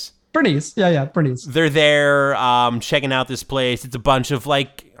 Bernice? Bernice. Yeah, Bernice. They're there checking out this place. It's a bunch of,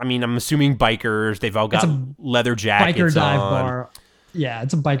 I'm assuming bikers. They've all got leather jackets biker dive on. Bar. Yeah,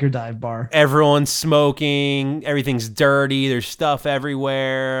 it's a biker dive bar. Everyone's smoking. Everything's dirty. There's stuff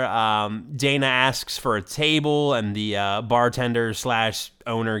everywhere. Dana asks for a table, and the bartender /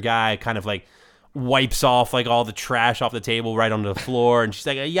 owner guy kind of wipes off all the trash off the table right onto the floor. And she's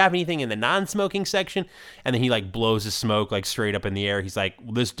like, you have anything in the non-smoking section? And then he blows his smoke straight up in the air. He's like,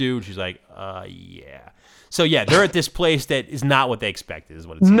 well, this dude? She's like, yeah. So yeah, they're at this place that is not what they expected, is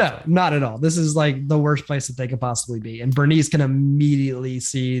what it seems like. Not at all. This is the worst place that they could possibly be. And Bernice can immediately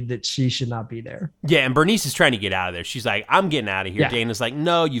see that she should not be there. Yeah, and Bernice is trying to get out of there. She's like, I'm getting out of here. Yeah. Dana's like,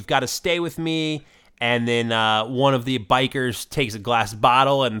 no, you've got to stay with me. And then one of the bikers takes a glass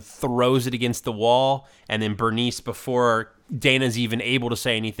bottle and throws it against the wall. And then Bernice, before Dana's even able to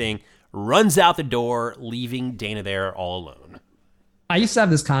say anything, runs out the door, leaving Dana there all alone. I used to have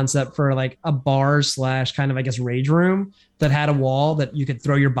this concept for a bar / kind of, I guess, rage room that had a wall that you could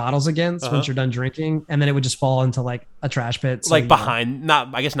throw your bottles against once you're done drinking. And then it would just fall into a trash pit. So, behind,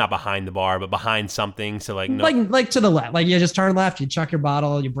 not behind the bar, but behind something. So no. Like to the left, you just turn left, you chuck your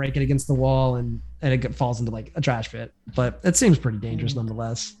bottle, you break it against the wall and it falls into a trash pit. But it seems pretty dangerous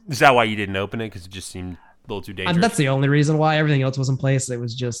nonetheless. Is that why you didn't open it? Because it just seemed a little too dangerous? That's the only reason why. Everything else was in place. It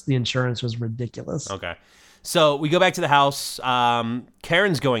was just the insurance was ridiculous. Okay. So we go back to the house.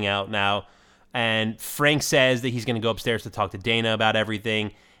 Karen's going out now, and Frank says that he's going to go upstairs to talk to Dana about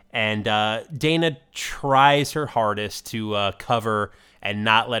everything. And Dana tries her hardest to cover and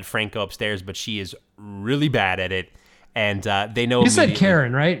not let Frank go upstairs, but she is really bad at it. And they know. You said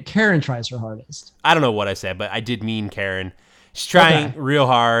Karen, right? Karen tries her hardest. I don't know what I said, but I did mean Karen. She's trying real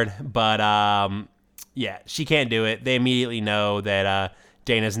hard, but she can't do it. They immediately know that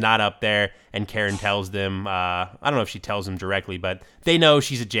Dana's not up there, and Karen tells them, I don't know if she tells them directly, but they know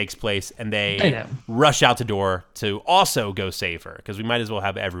she's at Jake's place, and they rush out the door to also go save her, because we might as well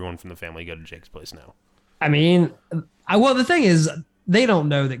have everyone from the family go to Jake's place now. I mean, the thing is, they don't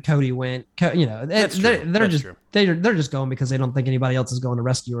know that Cody went. They're just going because they don't think anybody else is going to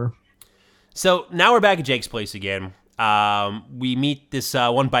rescue her. So now we're back at Jake's place again. We meet this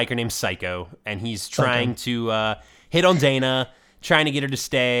one biker named Psycho, and he's trying to hit on Dana, trying to get her to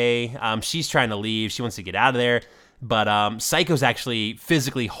stay. She's trying to leave. She wants to get out of there. But Psycho's actually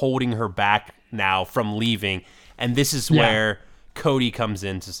physically holding her back now from leaving. And this is where Cody comes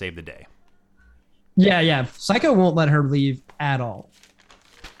in to save the day. Yeah. Psycho won't let her leave at all.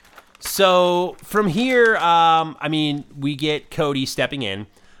 So from here, we get Cody stepping in.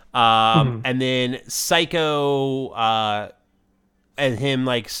 And then Psycho and him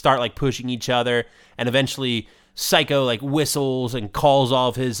start pushing each other. And eventually Psycho like whistles and calls all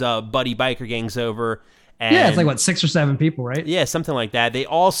of his buddy biker gangs over. And yeah, it's like, what, 6 or 7 people, right? Yeah, something like that. They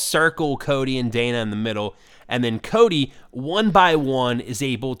all circle Cody and Dana in the middle, and then Cody, one by one, is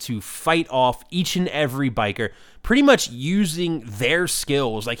able to fight off each and every biker, pretty much using their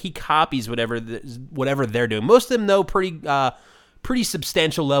skills. Like, he copies whatever they're doing. Most of them know pretty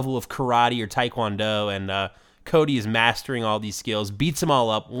substantial level of karate or taekwondo, and Cody is mastering all these skills, beats them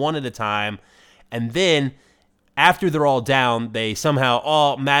all up one at a time, and then after they're all down, they somehow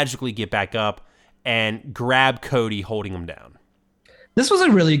all magically get back up and grab Cody, holding him down. This was a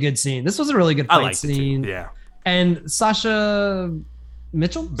really good scene. This was a really good fight scene. Yeah. And Sasha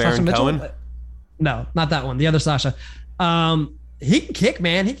Mitchell? Baron Sasha Mitchell? Cohen? No, not that one. The other Sasha. He can kick,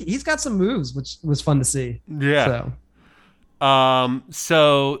 man. He's got some moves, which was fun to see. Yeah.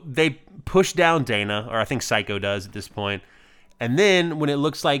 So they push down Dana, or I think Psycho does at this point. And then when it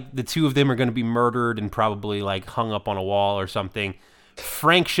looks like the two of them are going to be murdered and probably like hung up on a wall or something,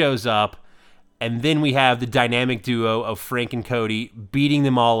 Frank shows up. And then we have the dynamic duo of Frank and Cody beating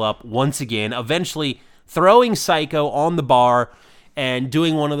them all up once again, eventually throwing Psycho on the bar and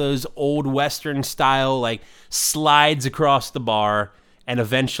doing one of those old Western style like slides across the bar, and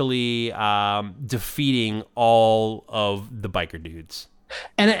eventually defeating all of the biker dudes.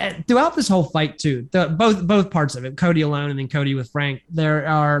 And throughout this whole fight too, both parts of it, Cody alone and then Cody with Frank, there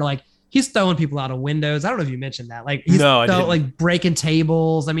are like, he's throwing people out of windows. I don't know if you mentioned that. Like, he's like breaking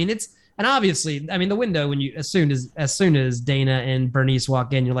tables. I mean, and obviously, I mean, the window, when you as soon as Dana and Bernice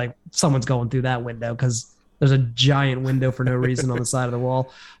walk in, you're like, someone's going through that window, because there's a giant window for no reason on the side of the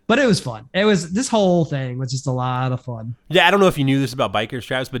wall. But it was fun. This whole thing was just a lot of fun. Yeah, I don't know if you knew this about bikers,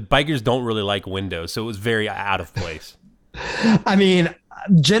 Travis, but bikers don't really like windows, so it was very out of place. I mean,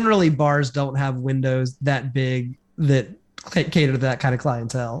 generally bars don't have windows that big that cater to that kind of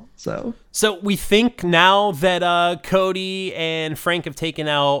clientele. So we think now that Cody and Frank have taken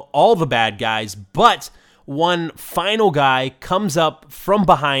out all the bad guys, but one final guy comes up from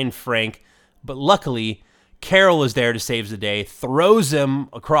behind Frank, but luckily Carol is there to save the day, throws him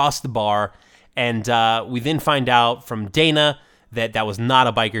across the bar, and we then find out from Dana that was not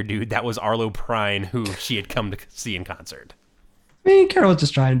a biker dude, that was Arlo Prine, who she had come to see in concert. I mean, Carol was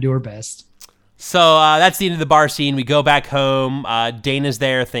just trying to do her best. So that's the end of the bar scene. We go back home. Dana's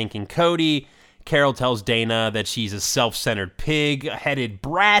there thanking Cody. Carol tells Dana that she's a self-centered pig-headed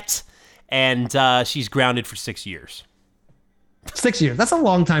brat, and she's grounded for 6 years. 6 years. That's a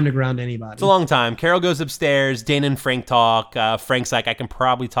long time to ground anybody. It's a long time. Carol goes upstairs. Dana and Frank talk. Frank's like, I can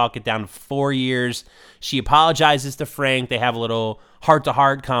probably talk it down to 4 years. She apologizes to Frank. They have a little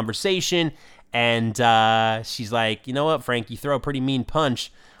heart-to-heart conversation, and she's like, you know what, Frank, you throw a pretty mean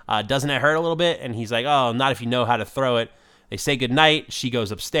punch. Doesn't it hurt a little bit? And he's like, oh, not if you know how to throw it. They say goodnight. She goes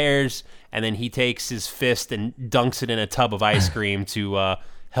upstairs, and then he takes his fist and dunks it in a tub of ice cream to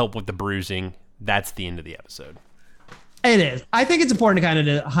help with the bruising. That's the end of the episode. It is. I think it's important to kind of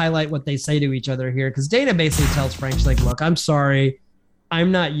to highlight what they say to each other here, because Dana basically tells Frank, she's like, look, I'm sorry.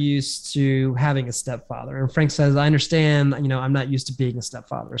 I'm not used to having a stepfather. And Frank says, I understand, I'm not used to being a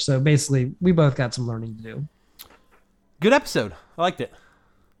stepfather. So basically, we both got some learning to do. Good episode. I liked it.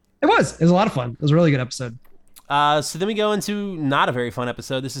 It was a lot of fun. It was a really good episode. So then we go into not a very fun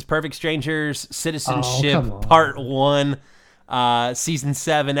episode. This is Perfect Strangers Citizenship Part 1, Season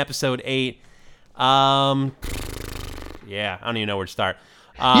 7, Episode 8. Yeah, I don't even know where to start.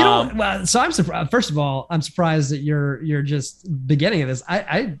 So I'm surprised. First of all, I'm surprised that you're just beginning of this.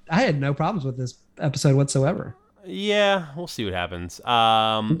 I had no problems with this episode whatsoever. Yeah, we'll see what happens.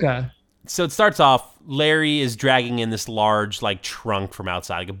 Okay. So it starts off, Larry is dragging in this large like trunk from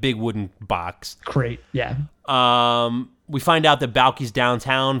outside, like a big wooden box. Crate, yeah. We find out that Balky's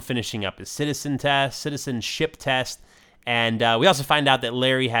downtown finishing up his citizenship test. And we also find out that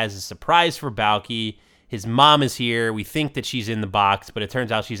Larry has a surprise for Balky. His mom is here. We think that she's in the box, but it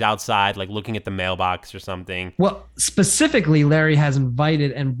turns out she's outside, like looking at the mailbox or something. Well, specifically, Larry has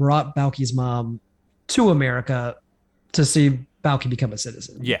invited and brought Balky's mom to America to see Balky become a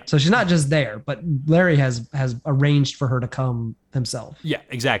citizen. Yeah. So she's not just there, but Larry has arranged for her to come himself. Yeah,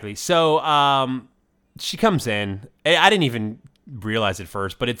 exactly. So she comes in. I didn't even realize it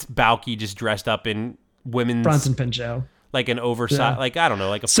first, but it's Balky just dressed up in women's Bronson Pinchot. Like an oversized, like, I don't know,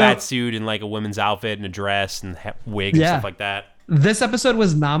 like a fat suit and like a women's outfit and a dress and wig and stuff like that. This episode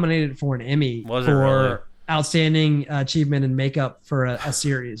was nominated for an Emmy for really? Outstanding Achievement in Makeup for a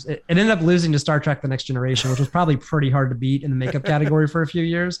series. It ended up losing to Star Trek The Next Generation, which was probably pretty hard to beat in the makeup category for a few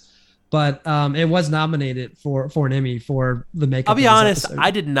years. But it was nominated for an Emmy for the makeup. I'll be honest,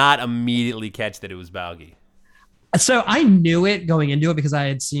 I did not immediately catch that it was Balky. So I knew it going into it because I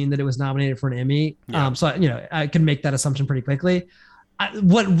had seen that it was nominated for an Emmy. Yeah. So I could make that assumption pretty quickly.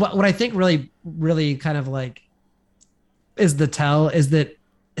 What I think really kind of like is the tell is that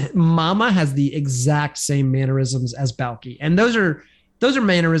Mama has the exact same mannerisms as Balki, and those are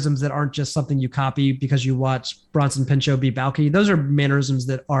mannerisms that aren't just something you copy because you watch Bronson Pinchot be Balki. Those are mannerisms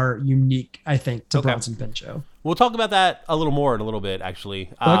that are unique, I think, to Bronson Pinchot. We'll talk about that a little more in a little bit,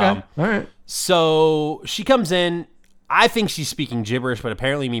 actually. Okay. All right. So she comes in. I think she's speaking gibberish, but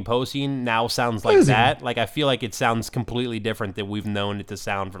apparently Miposian now sounds like that. Like, I feel like it sounds completely different than we've known it to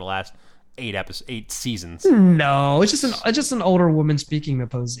sound for the last 8 seasons. No, it's just an older woman speaking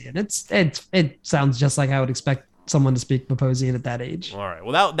Miposian. It sounds just like I would expect someone to speak Miposian at that age. All right.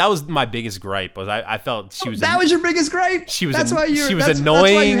 Well, that was my biggest gripe. Was I felt she was. That was your biggest gripe. She was. That's why you. She was that's, annoying.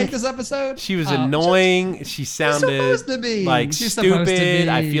 That's why you hate this episode. She was annoying. She sounded like She's stupid.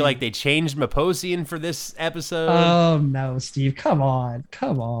 I feel like they changed Miposian for this episode. Oh no, Steve! Come on.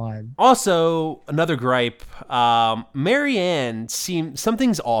 Also, another gripe. Marianne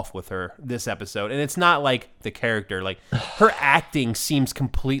something's off with her this episode, and it's not like the character. Like, her acting seems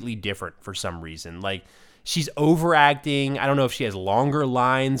completely different for some reason. Like, she's overacting. I don't know if she has longer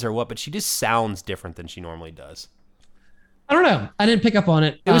lines or what, but she just sounds different than she normally does. I don't know. I didn't pick up on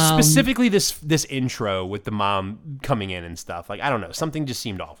it. It was specifically this intro with the mom coming in and stuff. Like, I don't know. Something just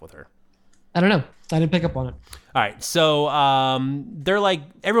seemed off with her. I don't know. I didn't pick up on it. All right. So they're like,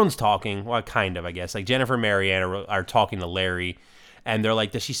 everyone's talking. Well, kind of, I guess. Like, Jennifer and Marianne are talking to Larry. And they're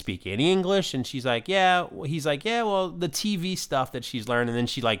like, does she speak any English? And she's like, yeah. He's like, yeah, well, the TV stuff that she's learned. And then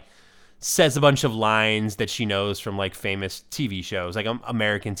she, like, says a bunch of lines that she knows from, like, famous TV shows, like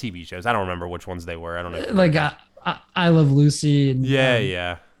American TV shows. I don't remember which ones they were. I don't know. Like I Love Lucy and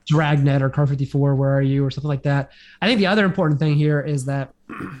yeah. Dragnet or Car 54, Where Are You, or something like that. I think the other important thing here is that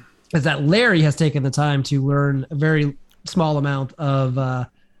Larry has taken the time to learn a very small amount of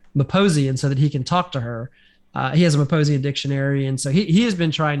Miposian so that he can talk to her. He has a Miposian dictionary, and so he has been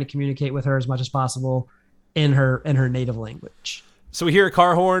trying to communicate with her as much as possible in her native language. So we hear a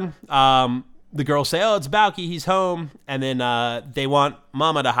car horn. The girls say, oh, it's Balki, he's home. And then they want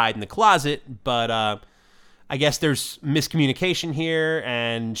Mama to hide in the closet. But I guess there's miscommunication here.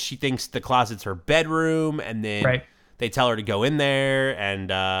 And she thinks the closet's her bedroom. And then they tell her to go in there.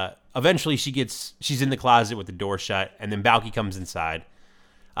 And eventually she's in the closet with the door shut. And then Balki comes inside.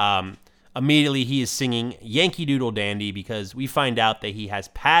 Immediately he is singing Yankee Doodle Dandy because we find out that he has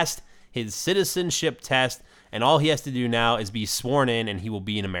passed his citizenship test. And all he has to do now is be sworn in, and he will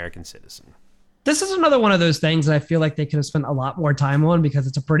be an American citizen. This is another one of those things that I feel like they could have spent a lot more time on because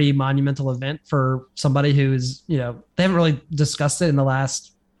it's a pretty monumental event for somebody who's, they haven't really discussed it in the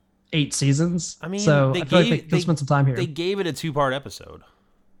last 8 seasons. I mean, so I feel like they spent some time here. They gave it a 2-part episode.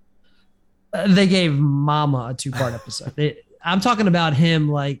 They gave Mama a 2-part episode. I'm talking about him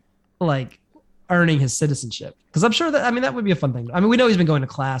like earning his citizenship because I'm sure that would be a fun thing. I mean, we know he's been going to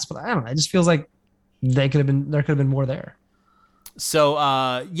class, but I don't know. It just feels like there could have been more there. So,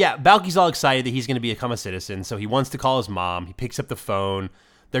 Balki's all excited that he's going to become a citizen. So he wants to call his mom. He picks up the phone.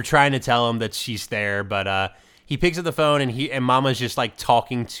 They're trying to tell him that she's there, but he picks up the phone and Mama's just like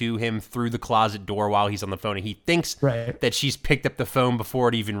talking to him through the closet door while he's on the phone. And he thinks that she's picked up the phone before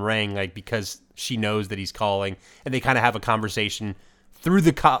it even rang, like because she knows that he's calling. And they kind of have a conversation through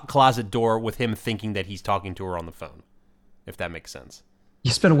the closet door with him thinking that he's talking to her on the phone, if that makes sense. You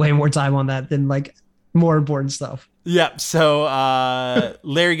spend way more time on that than like more important stuff. Yep. So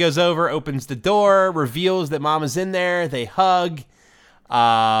Larry goes over, opens the door, reveals that Mama's in there. They hug.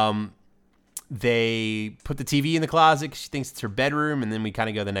 They put the TV in the closet 'cause she thinks it's her bedroom, and then we kind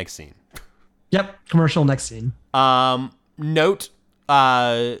of go to the next scene. Yep. Commercial next scene. Note,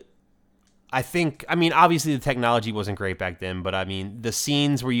 obviously the technology wasn't great back then, but I mean, the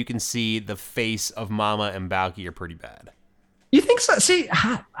scenes where you can see the face of Mama and Balki are pretty bad. You think so? See,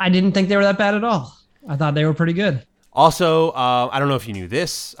 I didn't think they were that bad at all. I thought they were pretty good. Also, I don't know if you knew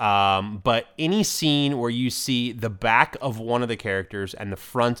this, but any scene where you see the back of one of the characters and the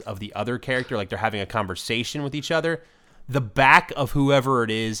front of the other character, like they're having a conversation with each other, the back of whoever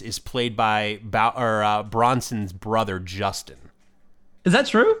it is played by Bronson's brother, Justin. Is that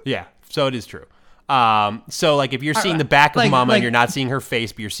true? Yeah, so it is true. So like if you're seeing the back of Mama and you're not seeing her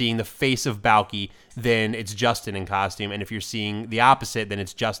face, but you're seeing the face of Balki, then it's Justin in costume. And if you're seeing the opposite, then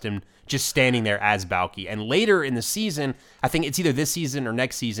it's Justin just standing there as Balki. And later in the season, I think it's either this season or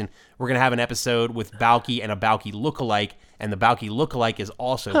next season, we're going to have an episode with Balki and a Balki lookalike. And the Balki lookalike is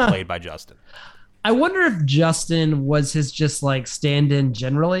also played by Justin. I wonder if Justin was his just like stand-in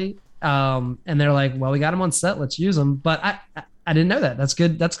generally. And they're like, well, we got him on set. Let's use him. But I I didn't know that. That's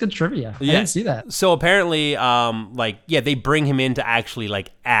good. That's good trivia. I didn't see that. So apparently, they bring him in to actually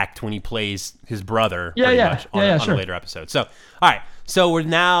like act when he plays his brother. Much on a later episode. So, all right. So we're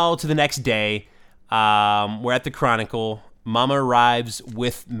now to the next day. We're at the Chronicle. Mama arrives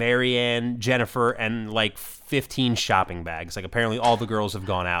with Marianne, Jennifer, and like 15 shopping bags. Like apparently all the girls have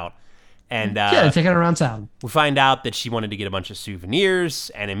gone out. And they're taking it around town. We find out that she wanted to get a bunch of souvenirs.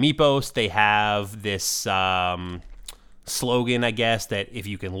 And in Mypos, they have this slogan, I guess, that if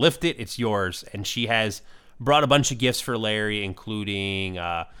you can lift it, it's yours. And she has brought a bunch of gifts for Larry, including,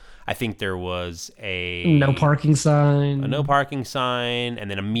 I think there was a no parking sign, and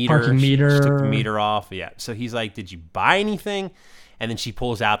then a meter. Parking meter. She took the meter off. Yeah. So he's like, "Did you buy anything?" And then she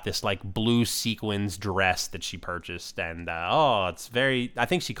pulls out this like blue sequins dress that she purchased, and it's very. I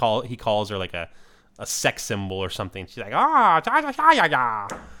think he calls her like a sex symbol or something. She's like, I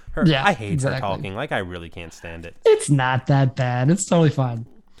hate her talking. Like I really can't stand it. It's not that bad. It's totally fine.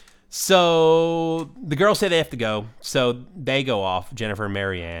 So the girls say they have to go, so they go off, Jennifer and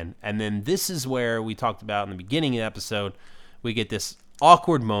Marianne, and then this is where we talked about in the beginning of the episode. We get this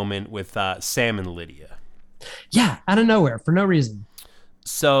awkward moment with Sam and Lydia. Yeah, out of nowhere for no reason.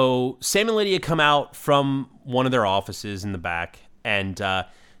 So Sam and Lydia come out from one of their offices in the back, and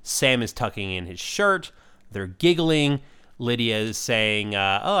Sam is tucking in his shirt. They're giggling. Lydia is saying,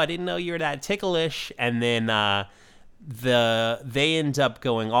 I didn't know you were that ticklish. And then they end up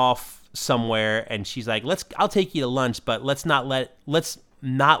going off somewhere, and she's like, I'll take you to lunch, but let's not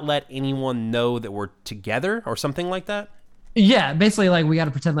let anyone know that we're together or something like that. Yeah, basically, like, we got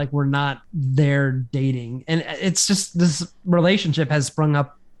to pretend like we're not there dating. And it's just this relationship has sprung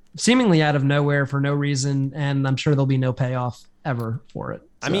up seemingly out of nowhere for no reason, and I'm sure there'll be no payoff ever for it.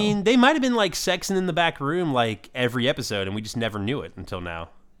 So. I mean, they might have been, like, sexing in the back room, like, every episode, and we just never knew it until now.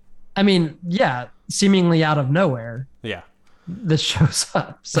 I mean, yeah, seemingly out of nowhere. Yeah. This shows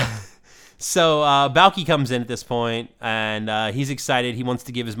up, so... So Balki comes in at this point, and he's excited. He wants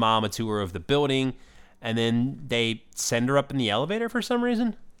to give his mom a tour of the building. And then they send her up in the elevator for some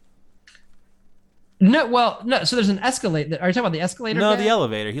reason? No. So there's an escalator. Are you talking about the escalator? No, the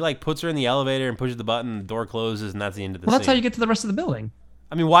elevator. He like puts her in the elevator and pushes the button, the door closes, and that's the end of the scene. Well, that's how you get to the rest of the building.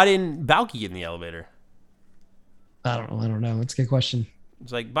 I mean, why didn't Balki get in the elevator? I don't know. It's a good question.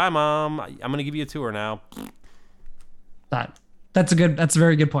 It's like, bye, Mom. I'm going to give you a tour now. That's a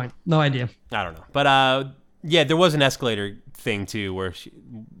very good point. No idea. I don't know. But yeah, there was an escalator thing too where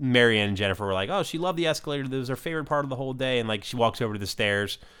Marianne and Jennifer were like, oh, she loved the escalator. That was her favorite part of the whole day. And like she walks over to the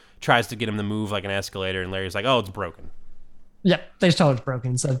stairs, tries to get him to move like an escalator, and Larry's like, oh, it's broken. Yeah, they just tell her it's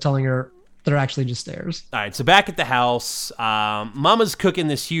broken instead of telling her they're actually just stairs. All right, so back at the house, Mama's cooking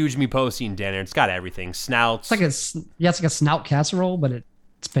this huge Myposian dinner. It's got everything. Snouts. It's like a snout casserole, but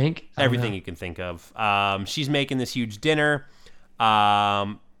it's pink. Everything you can think of. She's making this huge dinner.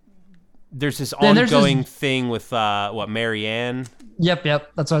 There's this ongoing thing with Marianne. Yep.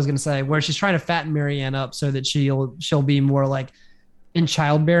 That's what I was gonna say. Where she's trying to fatten Marianne up so that she'll be more like in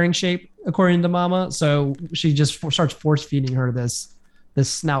childbearing shape, according to Mama. So she just starts force feeding her this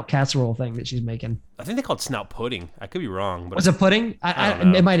snout casserole thing that she's making. I think they call it snout pudding. I could be wrong. But was it pudding?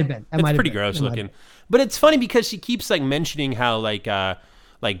 It might have been. It's pretty gross looking. But it's funny because she keeps like mentioning how like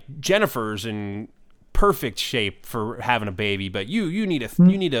Jennifer's in perfect shape for having a baby, but you need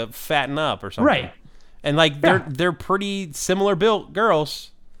to fatten up or something, right? And like they're pretty similar built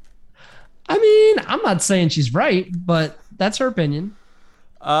girls. I mean, I'm not saying she's right, but that's her opinion.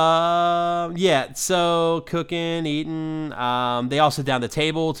 Yeah. So cooking, eating. They all sit down at the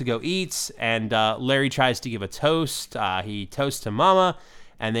table to go eat, and Larry tries to give a toast. He toasts to Mama,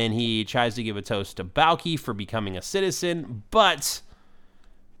 and then he tries to give a toast to Balki for becoming a citizen, but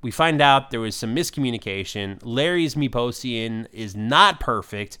we find out there was some miscommunication. Larry's Myposian is not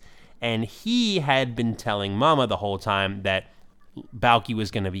perfect, and he had been telling Mama the whole time that Balki was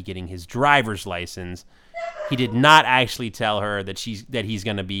going to be getting his driver's license. He did not actually tell her that he's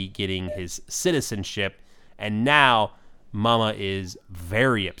going to be getting his citizenship, and now Mama is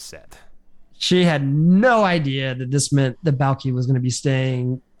very upset. She had no idea that this meant that Balki was going to be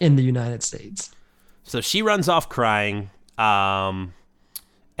staying in the United States. So she runs off crying.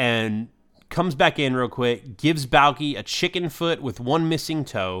 And comes back in real quick, gives Balki a chicken foot with one missing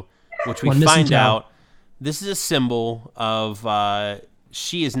toe, which we find out this is a symbol of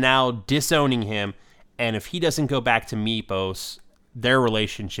she is now disowning him, and if he doesn't go back to Mypos, their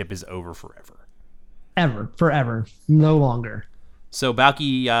relationship is over forever. Forever, no longer. So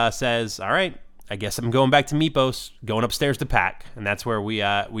Balki says, all right, I guess I'm going back to Mypos, going upstairs to pack, and that's where we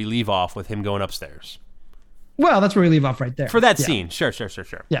leave off with him going upstairs. Well, that's where we leave off right there. For that scene. Sure.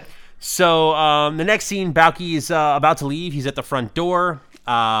 Yeah. So the next scene, Balky is about to leave. He's at the front door.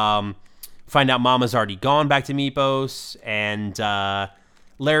 Find out Mama's already gone back to Mypos. And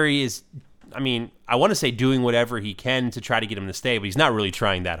Larry is, I want to say doing whatever he can to try to get him to stay, but he's not really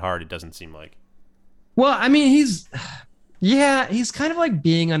trying that hard, it doesn't seem like. Well, he's kind of like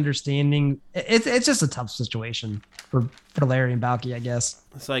being understanding. It's just a tough situation for Larry and Balky, I guess.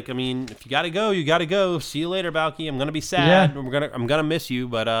 It's like, if you got to go, you got to go. See you later, Balky. I'm going to be sad. Yeah. I'm going to miss you,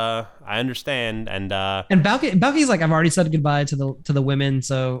 but I understand. And Balky's like, I've already said goodbye to the women,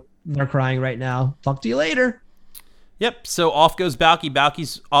 so they're crying right now. Talk to you later. Yep. So off goes Balky.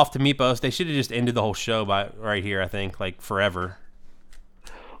 Balky's off to Mypos. They should have just ended the whole show right here, I think, like forever.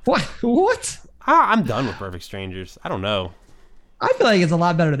 What? I'm done with Perfect Strangers. I don't know. I feel like it's a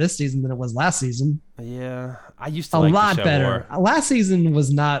lot better this season than it was last season. Yeah, I used to like the show better. more. Last season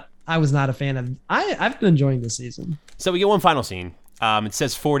was not. I was not a fan of. I've been enjoying this season. So we get one final scene. It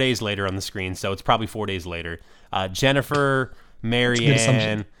says 4 days later on the screen, so it's probably 4 days later. Jennifer,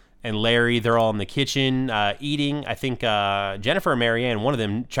 Marianne, and Larry, they're all in the kitchen eating. I think Jennifer and Marianne, one of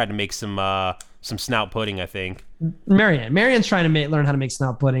them tried to make some snout pudding, I think. Marianne's trying to learn how to make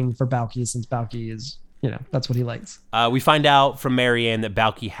snout pudding for Balky, since Balky is, that's what he likes. We find out from Marianne that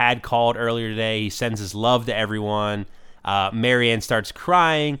Balky had called earlier today. He sends his love to everyone. Marianne starts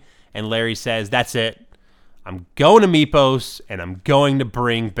crying, and Larry says, "That's it. I'm going to Mypos, and I'm going to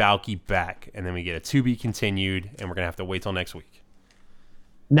bring Balky back." And then we get a to be continued, and we're going to have to wait till next week.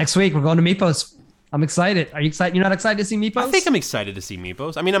 Next week, we're going to Mypos. I'm excited. Are you excited? You're not excited to see Mypos? I think I'm excited to see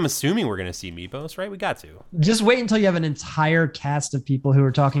Mypos. I'm assuming we're going to see Mypos, right? We got to. Just wait until you have an entire cast of people who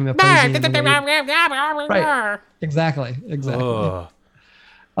are talking about right. Exactly. Ugh.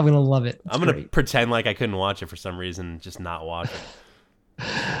 I'm going to love it. I'm going to pretend like I couldn't watch it for some reason, just not watch it.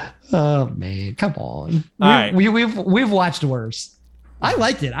 Oh, man. Come on. All right. We've watched worse. I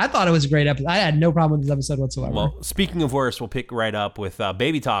liked it. I thought it was a great episode. I had no problem with this episode whatsoever. Well, speaking of worse, we'll pick right up with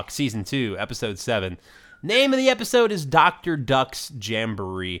Baby Talk Season 2, Episode 7. Name of the episode is Dr. Duck's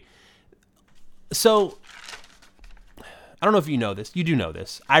Jamboree. So, I don't know if you know this. You do know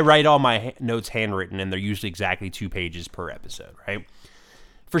this. I write all my notes handwritten, and they're usually exactly 2 pages per episode, right?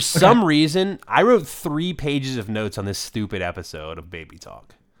 For some reason, I wrote 3 pages of notes on this stupid episode of Baby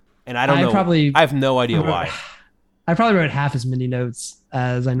Talk. And I don't know. I have no idea why. I probably wrote half as many notes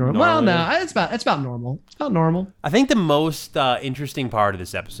as I normally. Well, no, it's about normal. It's about normal. I think the most interesting part of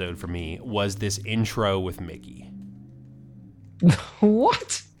this episode for me was this intro with Mickey.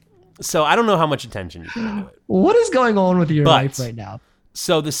 What? So I don't know how much attention you put into it. What is going on with your life right now?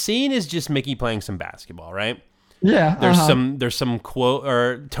 So the scene is just Mickey playing some basketball, right? Yeah. There's some quote,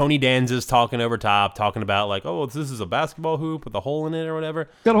 or Tony Danza's talking over top, talking about like, oh, this is a basketball hoop with a hole in it or whatever.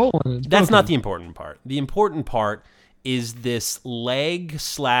 Got a hole in it. That's not the important part. The important part is this leg/waist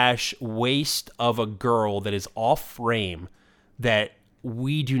of a girl that is off frame that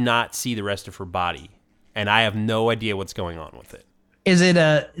we do not see the rest of her body. And I have no idea what's going on with it. Does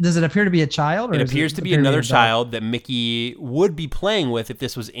it appear to be a child? Or it appears to be another child that Mickey would be playing with if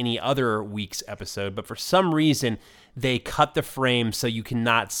this was any other week's episode. But for some reason, they cut the frame so you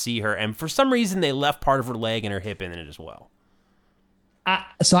cannot see her. And for some reason, they left part of her leg and her hip in it as well.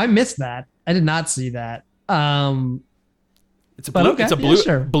 So I missed that. I did not see that. It's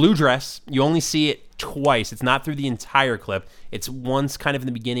a blue dress. You only see it twice. It's not through the entire clip. It's once kind of in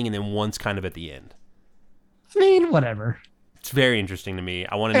the beginning and then once kind of at the end. Whatever. It's very interesting to me.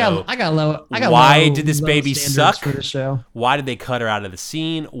 I want to know. Why did this baby suck? For the show. Why did they cut her out of the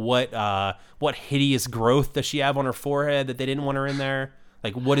scene? What hideous growth does she have on her forehead that they didn't want her in there?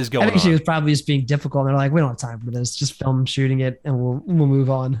 Like, what is going on? I think she was probably just being difficult. They're like, we don't have time for this. Just film shooting it, and we'll move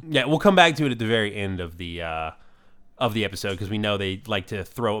on. Yeah, we'll come back to it at the very end of the episode because we know they like to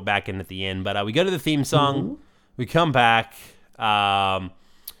throw it back in at the end. But we go to the theme song. Mm-hmm. We come back. I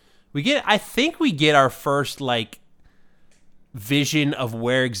think we get our first vision of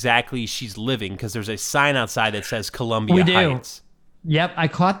where exactly she's living because there's a sign outside that says Columbia Heights. Yep, I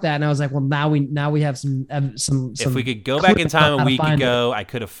caught that and I was like, well, now we have some. If we could go back in time a week ago, I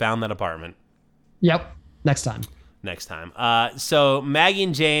could have found that apartment. Yep, next time. So Maggie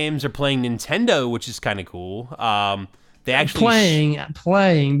and James are playing Nintendo, which is kind of cool. They actually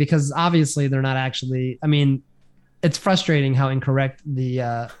playing because obviously they're not actually. I mean, it's frustrating how incorrect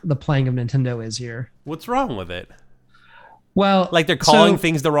the playing of Nintendo is here. What's wrong with it? Well, they're calling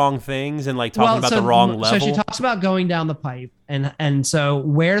things the wrong things and talking about the wrong level. So she talks about going down the pipe and so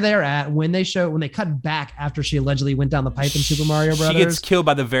where they're at when they cut back after she allegedly went down the pipe in Super Mario Brothers. She gets killed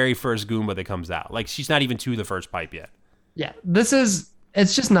by the very first Goomba that comes out. She's not even to the first pipe yet. Yeah,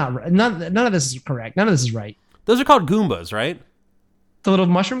 it's just not right. None of this is correct. None of this is right. Those are called Goombas, right? The little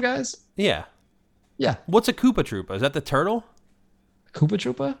mushroom guys? Yeah. Yeah. What's a Koopa Troopa? Is that the turtle? Koopa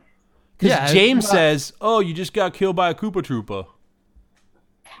Troopa? Because James says, "Oh, you just got killed by a Koopa Troopa."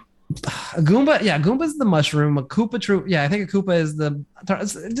 A Goomba, yeah, Goomba's the mushroom. A Koopa Troop, yeah, I think a Koopa is the.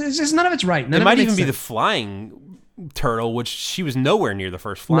 It's just none of it's right. It might even be the flying turtle, which she was nowhere near the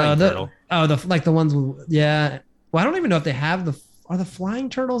first flying turtle. Oh, the ones with, yeah. Well, I don't even know if they have are the flying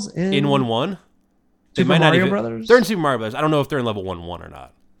turtles in 1-1. Super Mario Brothers? They're in Super Mario Brothers. I don't know if they're in level 1-1 or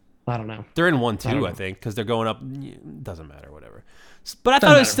not. I don't know. They're in 1-2, I think, because they're going up. Doesn't matter, whatever. But I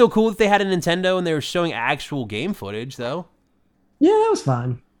thought it was still cool that they had a Nintendo and they were showing actual game footage, though. Yeah, that was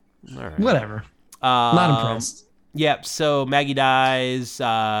fine. All right. Whatever. Not impressed. Yep. So Maggie dies.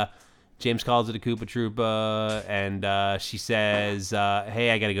 James calls it a Koopa Troopa, and she says,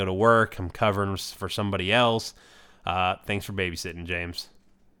 "Hey, I got to go to work. I'm covering for somebody else. Thanks for babysitting, James."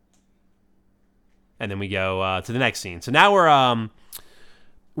 And then we go to the next scene. So now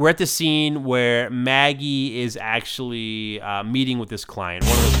we're at the scene where Maggie is actually meeting with this client,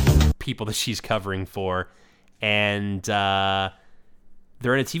 one of the people that she's covering for, and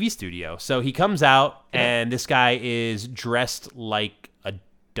they're in a TV studio. So he comes out, and this guy is dressed like a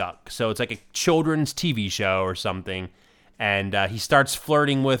duck. So it's like a children's TV show or something, and he starts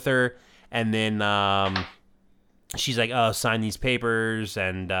flirting with her, and then she's like, "Oh, sign these papers,"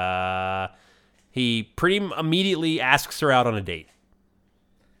 and he pretty immediately asks her out on a date.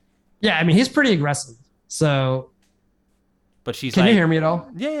 Yeah, I mean, he's pretty aggressive. So, but she's can you hear me at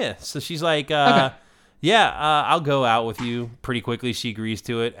all? Yeah. So she's like, okay. "Yeah, I'll go out with you." Pretty quickly, she agrees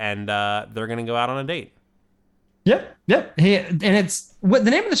to it, and they're gonna go out on a date. Yep. And it's what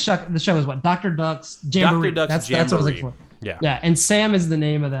the name of the show is what? Dr. Duck's Jamboree. Dr. Duck's Jamboree. That's what I was looking for. Yeah. Yeah, and Sam is the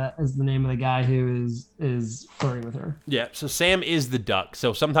name of the guy who is flirting with her. Yeah. So Sam is the duck.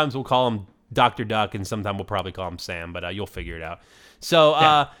 So sometimes we'll call him Dr. Duck, and sometimes we'll probably call him Sam, but you'll figure it out.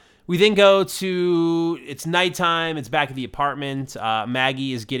 So we then go to, it's nighttime. It's back at the apartment.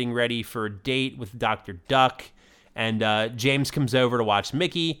 Maggie is getting ready for a date with Dr. Duck, and James comes over to watch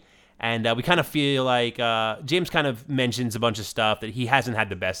Mickey. And we kind of feel like James kind of mentions a bunch of stuff that he hasn't had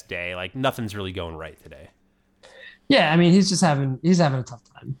the best day. Like nothing's really going right today. Yeah, I mean, he's having a tough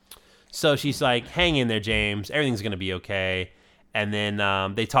time. So she's like, "Hang in there, James. Everything's gonna be okay." And then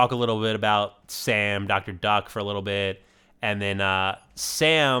they talk a little bit about Sam, Dr. Duck, for a little bit. And then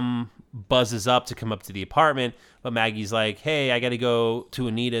Sam buzzes up to come up to the apartment, but Maggie's like, "Hey, I got to go to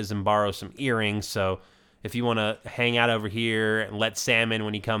Anita's and borrow some earrings. So if you want to hang out over here and let Sam in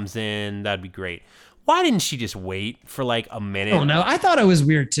when he comes in, that'd be great." Why didn't she just wait for like a minute? Oh no, I thought it was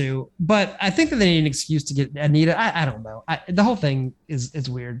weird too, but I think that they need an excuse to get Anita. I don't know. The whole thing is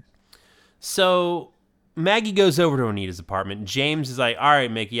weird. So Maggie goes over to Anita's apartment. James is like, "All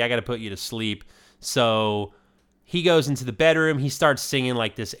right, Mickey, I got to put you to sleep." So he goes into the bedroom. He starts singing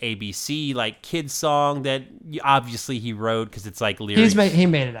like this ABC like kids song that obviously he wrote because it's like lyrics. He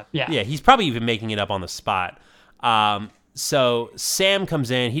made it up. Yeah. Yeah, he's probably even making it up on the spot. So Sam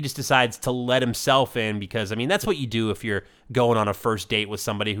comes in. He just decides to let himself in because, I mean, that's what you do if you're going on a first date with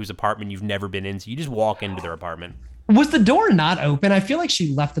somebody whose apartment you've never been into. You just walk into their apartment. Was the door not open? I feel like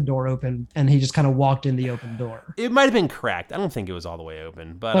she left the door open and he just kind of walked in the open door. It might have been cracked. I don't think it was all the way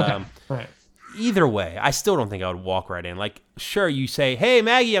open. But okay. Right. Either way, I still don't think I would walk right in. Like, sure, you say, "Hey,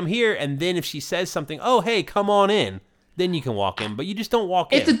 Maggie, I'm here." And then if she says something, "Oh, hey, come on in," then you can walk in. But you just don't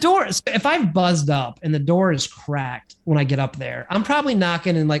walk in. If I've buzzed up and the door is cracked when I get up there, I'm probably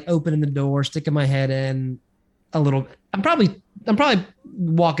knocking and like opening the door, sticking my head in a little bit. I'm probably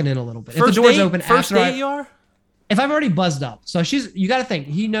walking in a little bit. First if the door's date, open first after date you are? If I've already buzzed up. So you got to think,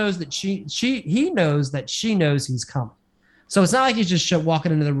 he knows that he knows that she knows he's coming. So it's not like he's just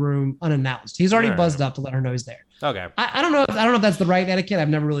walking into the room unannounced. He's already buzzed up to let her know he's there. Okay. I don't know if that's the right etiquette. I've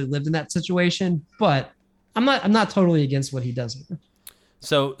never really lived in that situation, but I'm not totally against what he does here.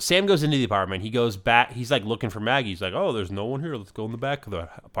 So Sam goes into the apartment. He goes back. He's like looking for Maggie. He's like, "Oh, there's no one here. Let's go in the back of the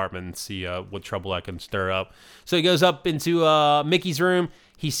apartment and see what trouble I can stir up." So he goes up into Mickey's room.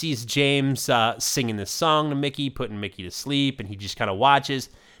 He sees James singing this song to Mickey, putting Mickey to sleep, and he just kind of watches.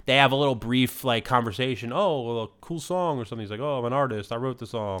 They have a little brief like conversation. "Oh, well, a cool song or something." He's like, "Oh, I'm an artist. I wrote the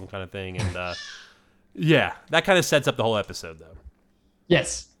song," kind of thing. And yeah, that kind of sets up the whole episode, though.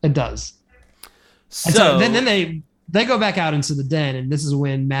 Yes, it does. So then they go back out into the den, and this is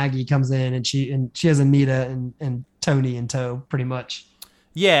when Maggie comes in, and she has Anita and Tony in tow, pretty much.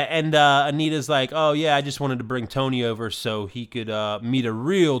 Yeah, and Anita's like, "Oh yeah, I just wanted to bring Tony over so he could meet a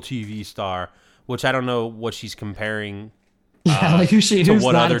real TV star," which I don't know what she's comparing. Yeah, like who's to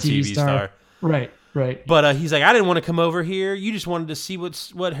what other TV star? Right. Right. But he's like, I didn't want to come over here. You just wanted to see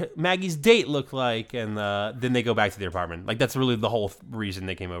what Maggie's date looked like. And then they go back to their apartment. Like, that's really the whole reason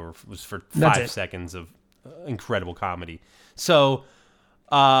they came over, was for 5 seconds of incredible comedy. So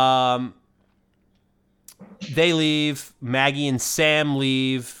they leave. Maggie and Sam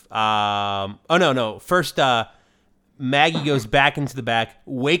leave. First, Maggie goes back into the back,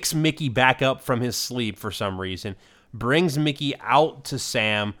 wakes Mickey back up from his sleep for some reason, brings Mickey out to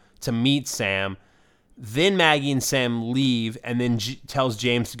Sam to meet Sam. Then Maggie and Sam leave, and then tells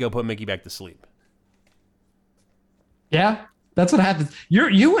James to go put Mickey back to sleep. Yeah, that's what happens.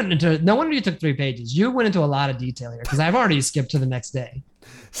 You went into, no wonder you took 3 pages. You went into a lot of detail here because I've already skipped to the next day.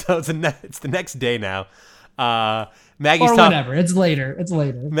 So it's the next day now. Maggie's or whatever. It's later.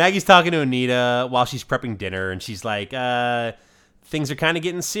 Maggie's talking to Anita while she's prepping dinner, and she's like, things are kind of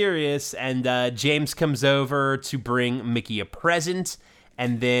getting serious. And James comes over to bring Mickey a present.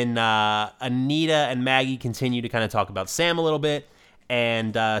 And then Anita and Maggie continue to kind of talk about Sam a little bit.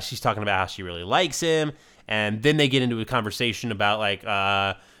 And she's talking about how she really likes him. And then they get into a conversation about like,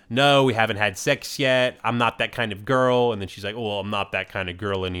 no, we haven't had sex yet. I'm not that kind of girl. And then she's like, well, I'm not that kind of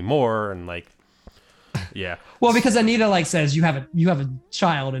girl anymore. And like, yeah. Well, because Anita like says you have a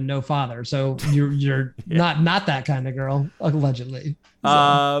child and no father, so you're not that kind of girl, allegedly.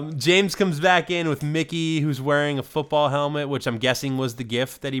 So. James comes back in with Mickey, who's wearing a football helmet, which I'm guessing was the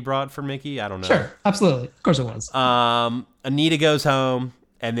gift that he brought for Mickey. I don't know. Sure, absolutely, of course it was. Anita goes home,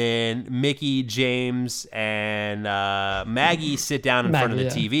 and then Mickey, James, and Maggie sit down in front of the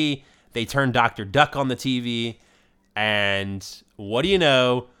TV. They turn Dr. Duck on the TV, and what do you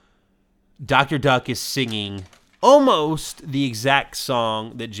know? Dr. Duck is singing almost the exact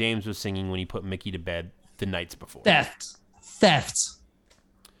song that James was singing when he put Mickey to bed the nights before. Theft.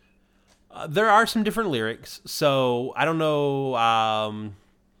 There are some different lyrics, so I don't know.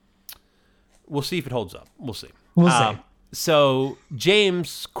 We'll see if it holds up. We'll see. So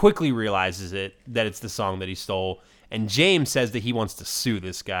James quickly realizes that it's the song that he stole, and James says that he wants to sue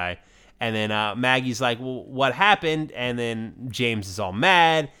this guy. And then Maggie's like, well, what happened? And then James is all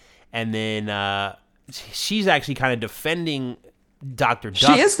mad. And then she's actually kind of defending Dr.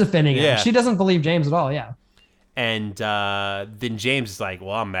 Duck. She is defending him. She doesn't believe James at all, yeah. And then James is like,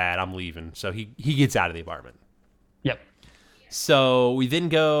 well, I'm mad. I'm leaving. So he gets out of the apartment. Yep. So we then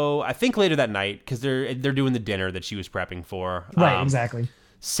go, I think later that night, because they're doing the dinner that she was prepping for. Right, exactly.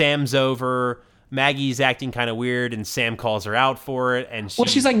 Sam's over. Maggie's acting kind of weird, and Sam calls her out for it. And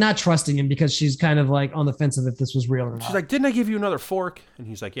she's like not trusting him because she's kind of like on the fence of if this was real or not. She's like, "Didn't I give you another fork?" And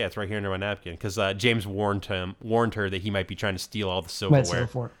he's like, "Yeah, it's right here under my napkin." Because James warned her that he might be trying to steal all the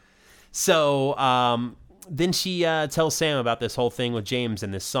silverware. So then she tells Sam about this whole thing with James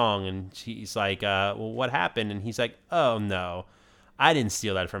and this song, and she's like, "Well, what happened?" And he's like, "Oh no, I didn't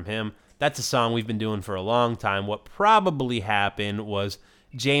steal that from him. That's a song we've been doing for a long time. What probably happened was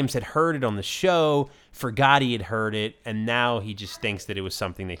James had heard it on the show, forgot he had heard it, and now he just thinks that it was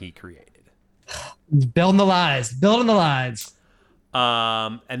something that he created." Building the lies.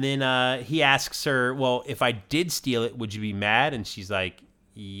 And then he asks her, well, if I did steal it, would you be mad? And she's like,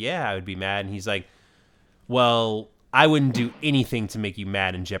 yeah, I would be mad. And he's like, well, I wouldn't do anything to make you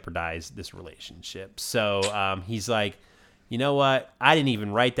mad and jeopardize this relationship. So he's like, you know what? I didn't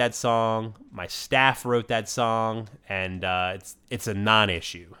even write that song. My staff wrote that song, and it's a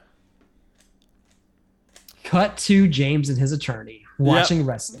non-issue. Cut to James and his attorney watching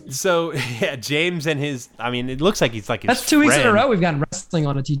wrestling. So yeah, James and his. I mean, it looks like he's like his That's 2 weeks in a row we've gotten wrestling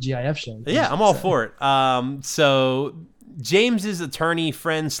on a TGIF show. Yeah, I'm all for it. So James's attorney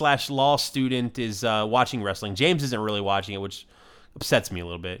friend / law student is watching wrestling. James isn't really watching it, which upsets me a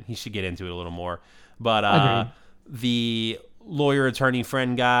little bit. He should get into it a little more. But the lawyer attorney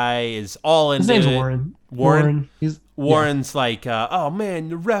friend guy is all into it. His name's Warren. Warren's like, oh man,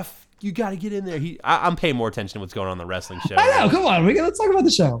 the ref, you got to get in there. I'm paying more attention to what's going on in the wrestling show. I know. Come on, let's talk about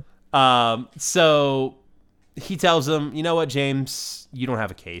the show. So he tells him, you know what, James, you don't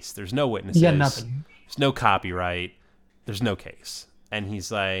have a case. There's no witnesses. You got nothing. There's no copyright. There's no case. And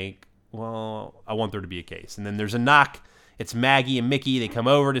he's like, well, I want there to be a case. And then there's a knock. It's Maggie and Mickey. They come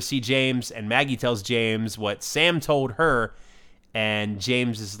over to see James, and Maggie tells James what Sam told her. And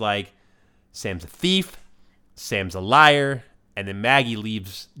James is like, Sam's a thief. Sam's a liar. And then Maggie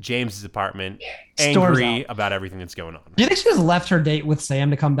leaves James's apartment angry about everything that's going on. Do you think she just left her date with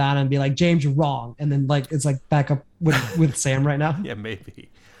Sam to come down and be like, James, you're wrong? And then like it's like back up with Sam right now? Yeah, maybe.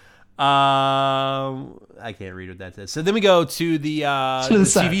 I can't read what that says. So then we go to the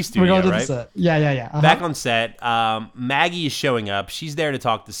TV studio, We're going to right? the set. Yeah. Uh-huh. Back on set, Maggie is showing up. She's there to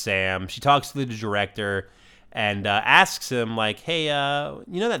talk to Sam. She talks to the director, and asks him like, "Hey,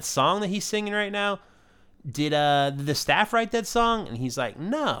 you know that song that he's singing right now? Did the staff write that song?" And he's like,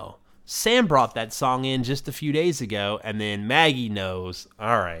 "No. Sam brought that song in just a few days ago." And then Maggie knows,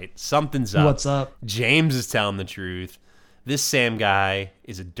 all right, something's up. What's up? James is telling the truth. This Sam guy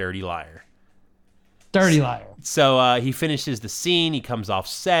is a dirty liar. Dirty liar. So he finishes the scene. He comes off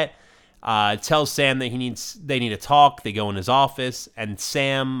set, tells Sam that they need to talk. They go in his office, and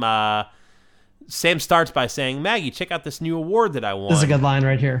Sam starts by saying, "Maggie, check out this new award that I won." This is a good line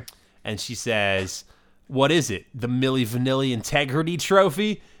right here. And she says, "What is it? The Milli Vanilli Integrity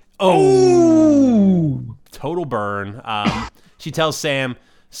Trophy?" Oh, total burn. She tells Sam,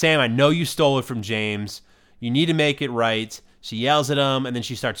 "I know you stole it from James. You need to make it right." She yells at him, and then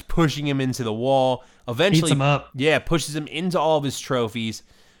she starts pushing him into the wall. Eventually, beats him up. Yeah, pushes him into all of his trophies.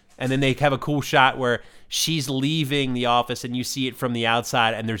 And then they have a cool shot where she's leaving the office, and you see it from the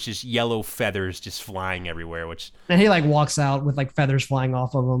outside, and there's just yellow feathers just flying everywhere. And he like walks out with like feathers flying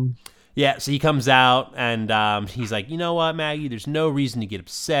off of him. Yeah, so he comes out, and he's like, "You know what, Maggie? There's no reason to get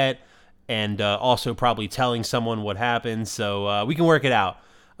upset." And also probably telling someone what happened, so we can work it out.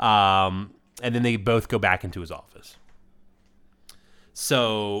 And then they both go back into his office.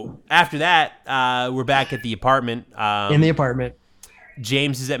 So after that, we're back at the apartment. In the apartment.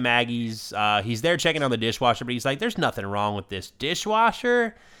 James is at Maggie's. He's there checking on the dishwasher, but he's like, "There's nothing wrong with this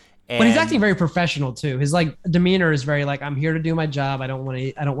dishwasher." But he's acting very professional too. His like demeanor is very like, "I'm here to do my job. I don't want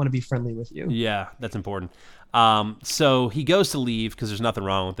to be friendly with you." Yeah, that's important. So he goes to leave because there's nothing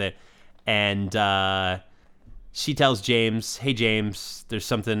wrong with it. And she tells James, "Hey, James, there's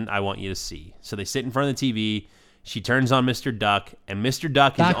something I want you to see." So they sit in front of the TV. She turns on Mr. Duck, and Mr.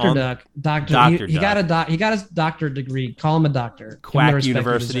 Duck is on... Doctor. He got his doctorate degree. Call him a doctor. Quack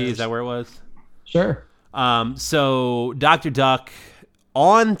University, is that where it was? Sure. So Dr. Duck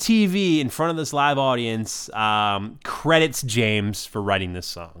on TV in front of this live audience credits James for writing this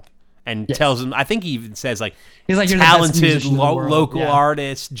song. And tells him, I think he even says like, he's like, talented local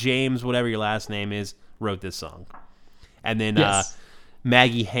artist, James, whatever your last name is, wrote this song. And then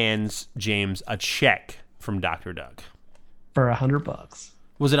Maggie hands James a check from Dr. Duck. For $100.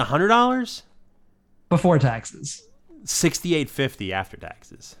 Was it $100? Before taxes. $68.50 after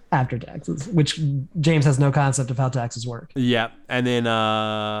taxes. After taxes, which James has no concept of how taxes work. Yeah. And then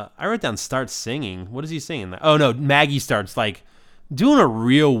I wrote down start singing. What is he singing? Oh, no. Maggie starts like doing a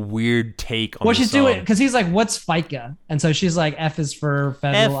real weird take on what she's song. doing, because he's like, "What's FICA?" And so she's like, "F is for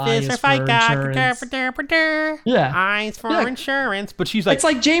federal, I is for insurance." Yeah, I is for insurance. But she's like, it's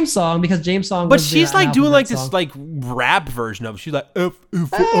like James' song, because James' song. But she's like doing like this like rap version of it. She's like, F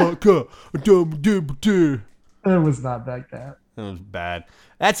for It was not like that. It was bad.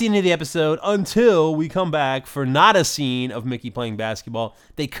 That's the end of the episode until we come back for not a scene of Mickey playing basketball.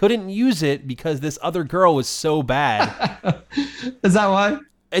 They couldn't use it because this other girl was so bad. Is that why?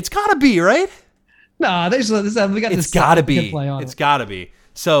 It's gotta be, right? No, we got. It's gotta be. It's gotta be.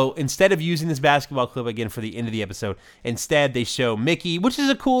 So instead of using this basketball clip again for the end of the episode, instead they show Mickey, which is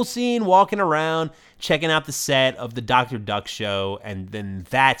a cool scene, walking around, checking out the set of the Dr. Duck show, and then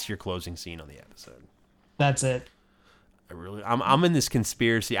that's your closing scene on the episode. That's it. I'm in this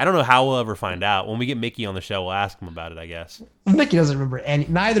conspiracy. I don't know how we'll ever find out. When we get Mickey on the show, we'll ask him about it, I guess. Mickey doesn't remember any.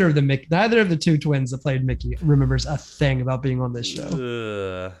 Neither of the two twins that played Mickey remembers a thing about being on this show.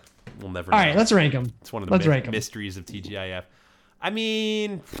 We'll never know. All right, let's rank them. It's one of the mysteries of TGIF. I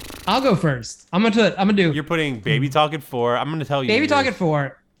mean, I'll go first. I'm gonna do. You're putting Baby Talk at 4. I'm gonna tell you. Baby Talk at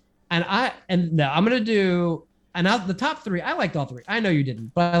 4, and I'm gonna do. And out the top 3, I liked all 3. I know you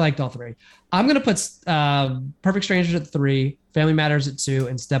didn't, but I liked all 3. I'm gonna put Perfect Strangers at 3, Family Matters at 2,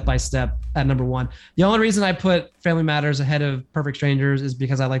 and Step by Step at number 1. The only reason I put Family Matters ahead of Perfect Strangers is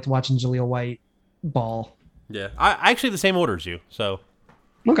because I liked watching Jaleel White ball. Yeah, I actually the same order as you. So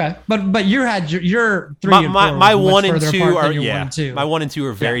okay, but you had your 3 and 4. My 1 and 2 are 1 and 2. My 1 and 2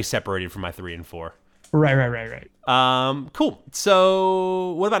 are very separated from my 3 and 4. Right. Cool.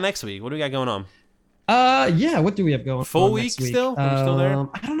 So what about next week? What do we got going on? Yeah, what do we have going Full on week next week? still? Are we still there?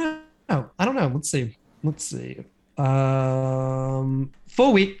 I don't know. Let's see. Full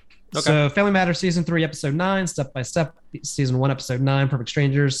week. Okay. So Family Matters Season 3, Episode 9, Step by Step, Season 1, Episode 9, Perfect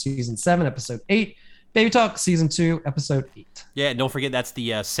Strangers, Season 7, Episode 8, Baby Talk, Season 2, Episode 8. Yeah, and don't forget that's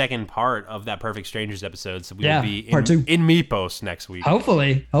the second part of that Perfect Strangers episode, so we will be part 2. in Mypos next week.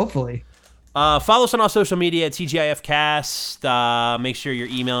 Hopefully. Follow us on all social media at TGIFcast. Make sure you're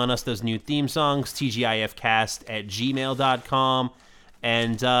emailing us those new theme songs, tgifcast@gmail.com.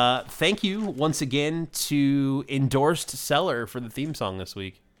 And thank you once again to Endorsed Seller for the theme song this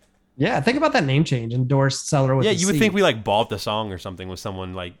week. Yeah, think about that name change, Endorsed Seller. Yeah, you would think we like bought the song or something with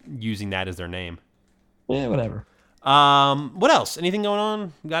someone like using that as their name. Yeah, whatever. What else? Anything going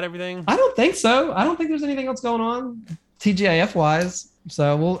on? Got everything? I don't think so. I don't think there's anything else going on TGIF wise.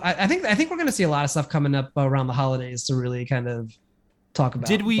 So I think we're going to see a lot of stuff coming up around the holidays to really kind of talk about.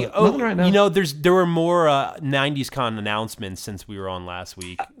 Did we? Right now. There were more 90s Con announcements since we were on last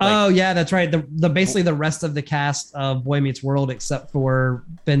week. Yeah, that's right. The basically the rest of the cast of Boy Meets World except for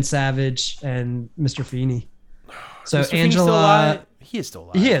Ben Savage and Mr. Feeney. So Mr. Angela, he is still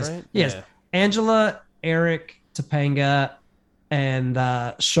alive. He is. Right? Yes. Yeah. Angela, Eric, Topanga, and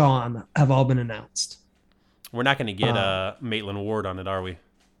Sean have all been announced. We're not going to get Maitland Ward on it, are we?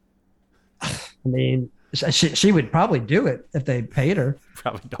 I mean, she would probably do it if they paid her.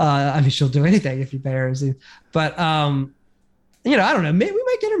 Probably don't. I mean, she'll do anything if you pay her. But I don't know. Maybe we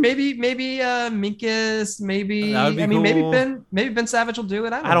might get her. Maybe Minkus. Maybe cool. maybe Ben Savage will do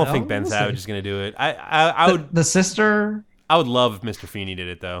it. I don't think Ben Savage is going to do it. I would. The sister. I would love if Mr. Feeney did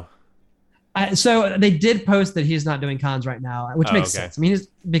it though. So they did post that he's not doing cons right now, which makes sense. I mean,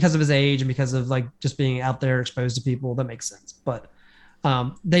 because of his age and because of like just being out there exposed to people, that makes sense. But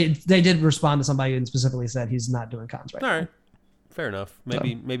they did respond to somebody and specifically said he's not doing cons right now. All right, fair enough.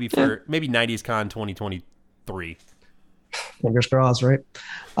 Maybe 90s Con 2023. Fingers crossed, right?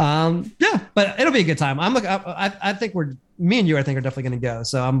 Yeah, but it'll be a good time. I think me and you are definitely going to go.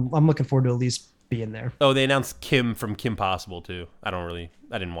 So I'm looking forward to at least being there. Oh, they announced Kim from Kim Possible too. I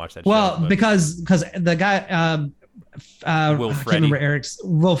didn't watch that. Well, show, because the guy, Will I Freddy. can't remember Eric's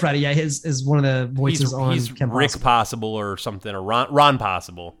Will Freddy. Yeah, is one of the voices on he's Kim Rick Possible. Possible or something, or Ron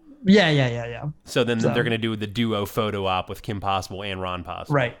Possible. Yeah. So then they're going to do the duo photo op with Kim Possible and Ron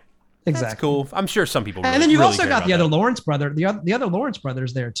Possible. Right. Exactly. That's cool. I'm sure some people. And then you've really also care got about the other that. Lawrence brother, the other Lawrence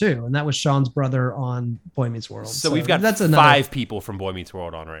brothers there too, and that was Sean's brother on Boy Meets World. So we've got that's 5 people from Boy Meets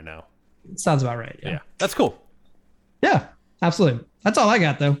World on right now. Sounds about right. Yeah, that's cool. Yeah, absolutely. That's all I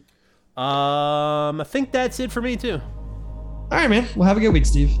got though. I think that's it for me too. All right, man. Well, have a good week,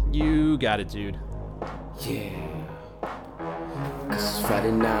 Steve. You got it, dude. Yeah, 'cause it's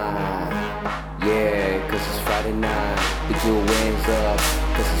Friday night. Yeah, 'cause it's Friday night. Put your hands up,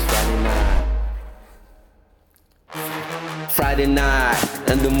 'cause it's Friday night. Friday night,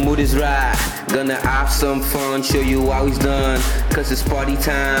 and the mood is right. Gonna have some fun, show you how it's done. 'Cause it's party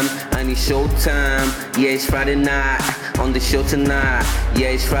time, and it's show time. Yeah, it's Friday night, on the show tonight. Yeah,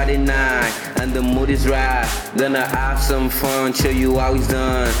 it's Friday night, and the mood is right. Gonna have some fun, show you how it's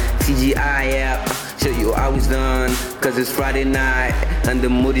done. TGIF, show you how it's done. 'Cause it's Friday night, and the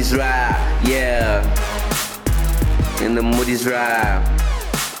mood is right. Yeah, and the mood is right.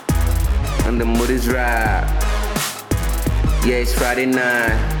 And the mood is right. Yeah, it's Friday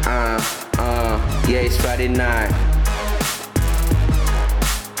night. Yeah, it's Friday night.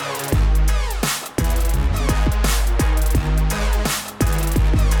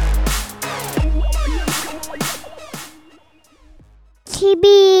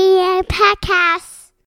 TBA Podcast.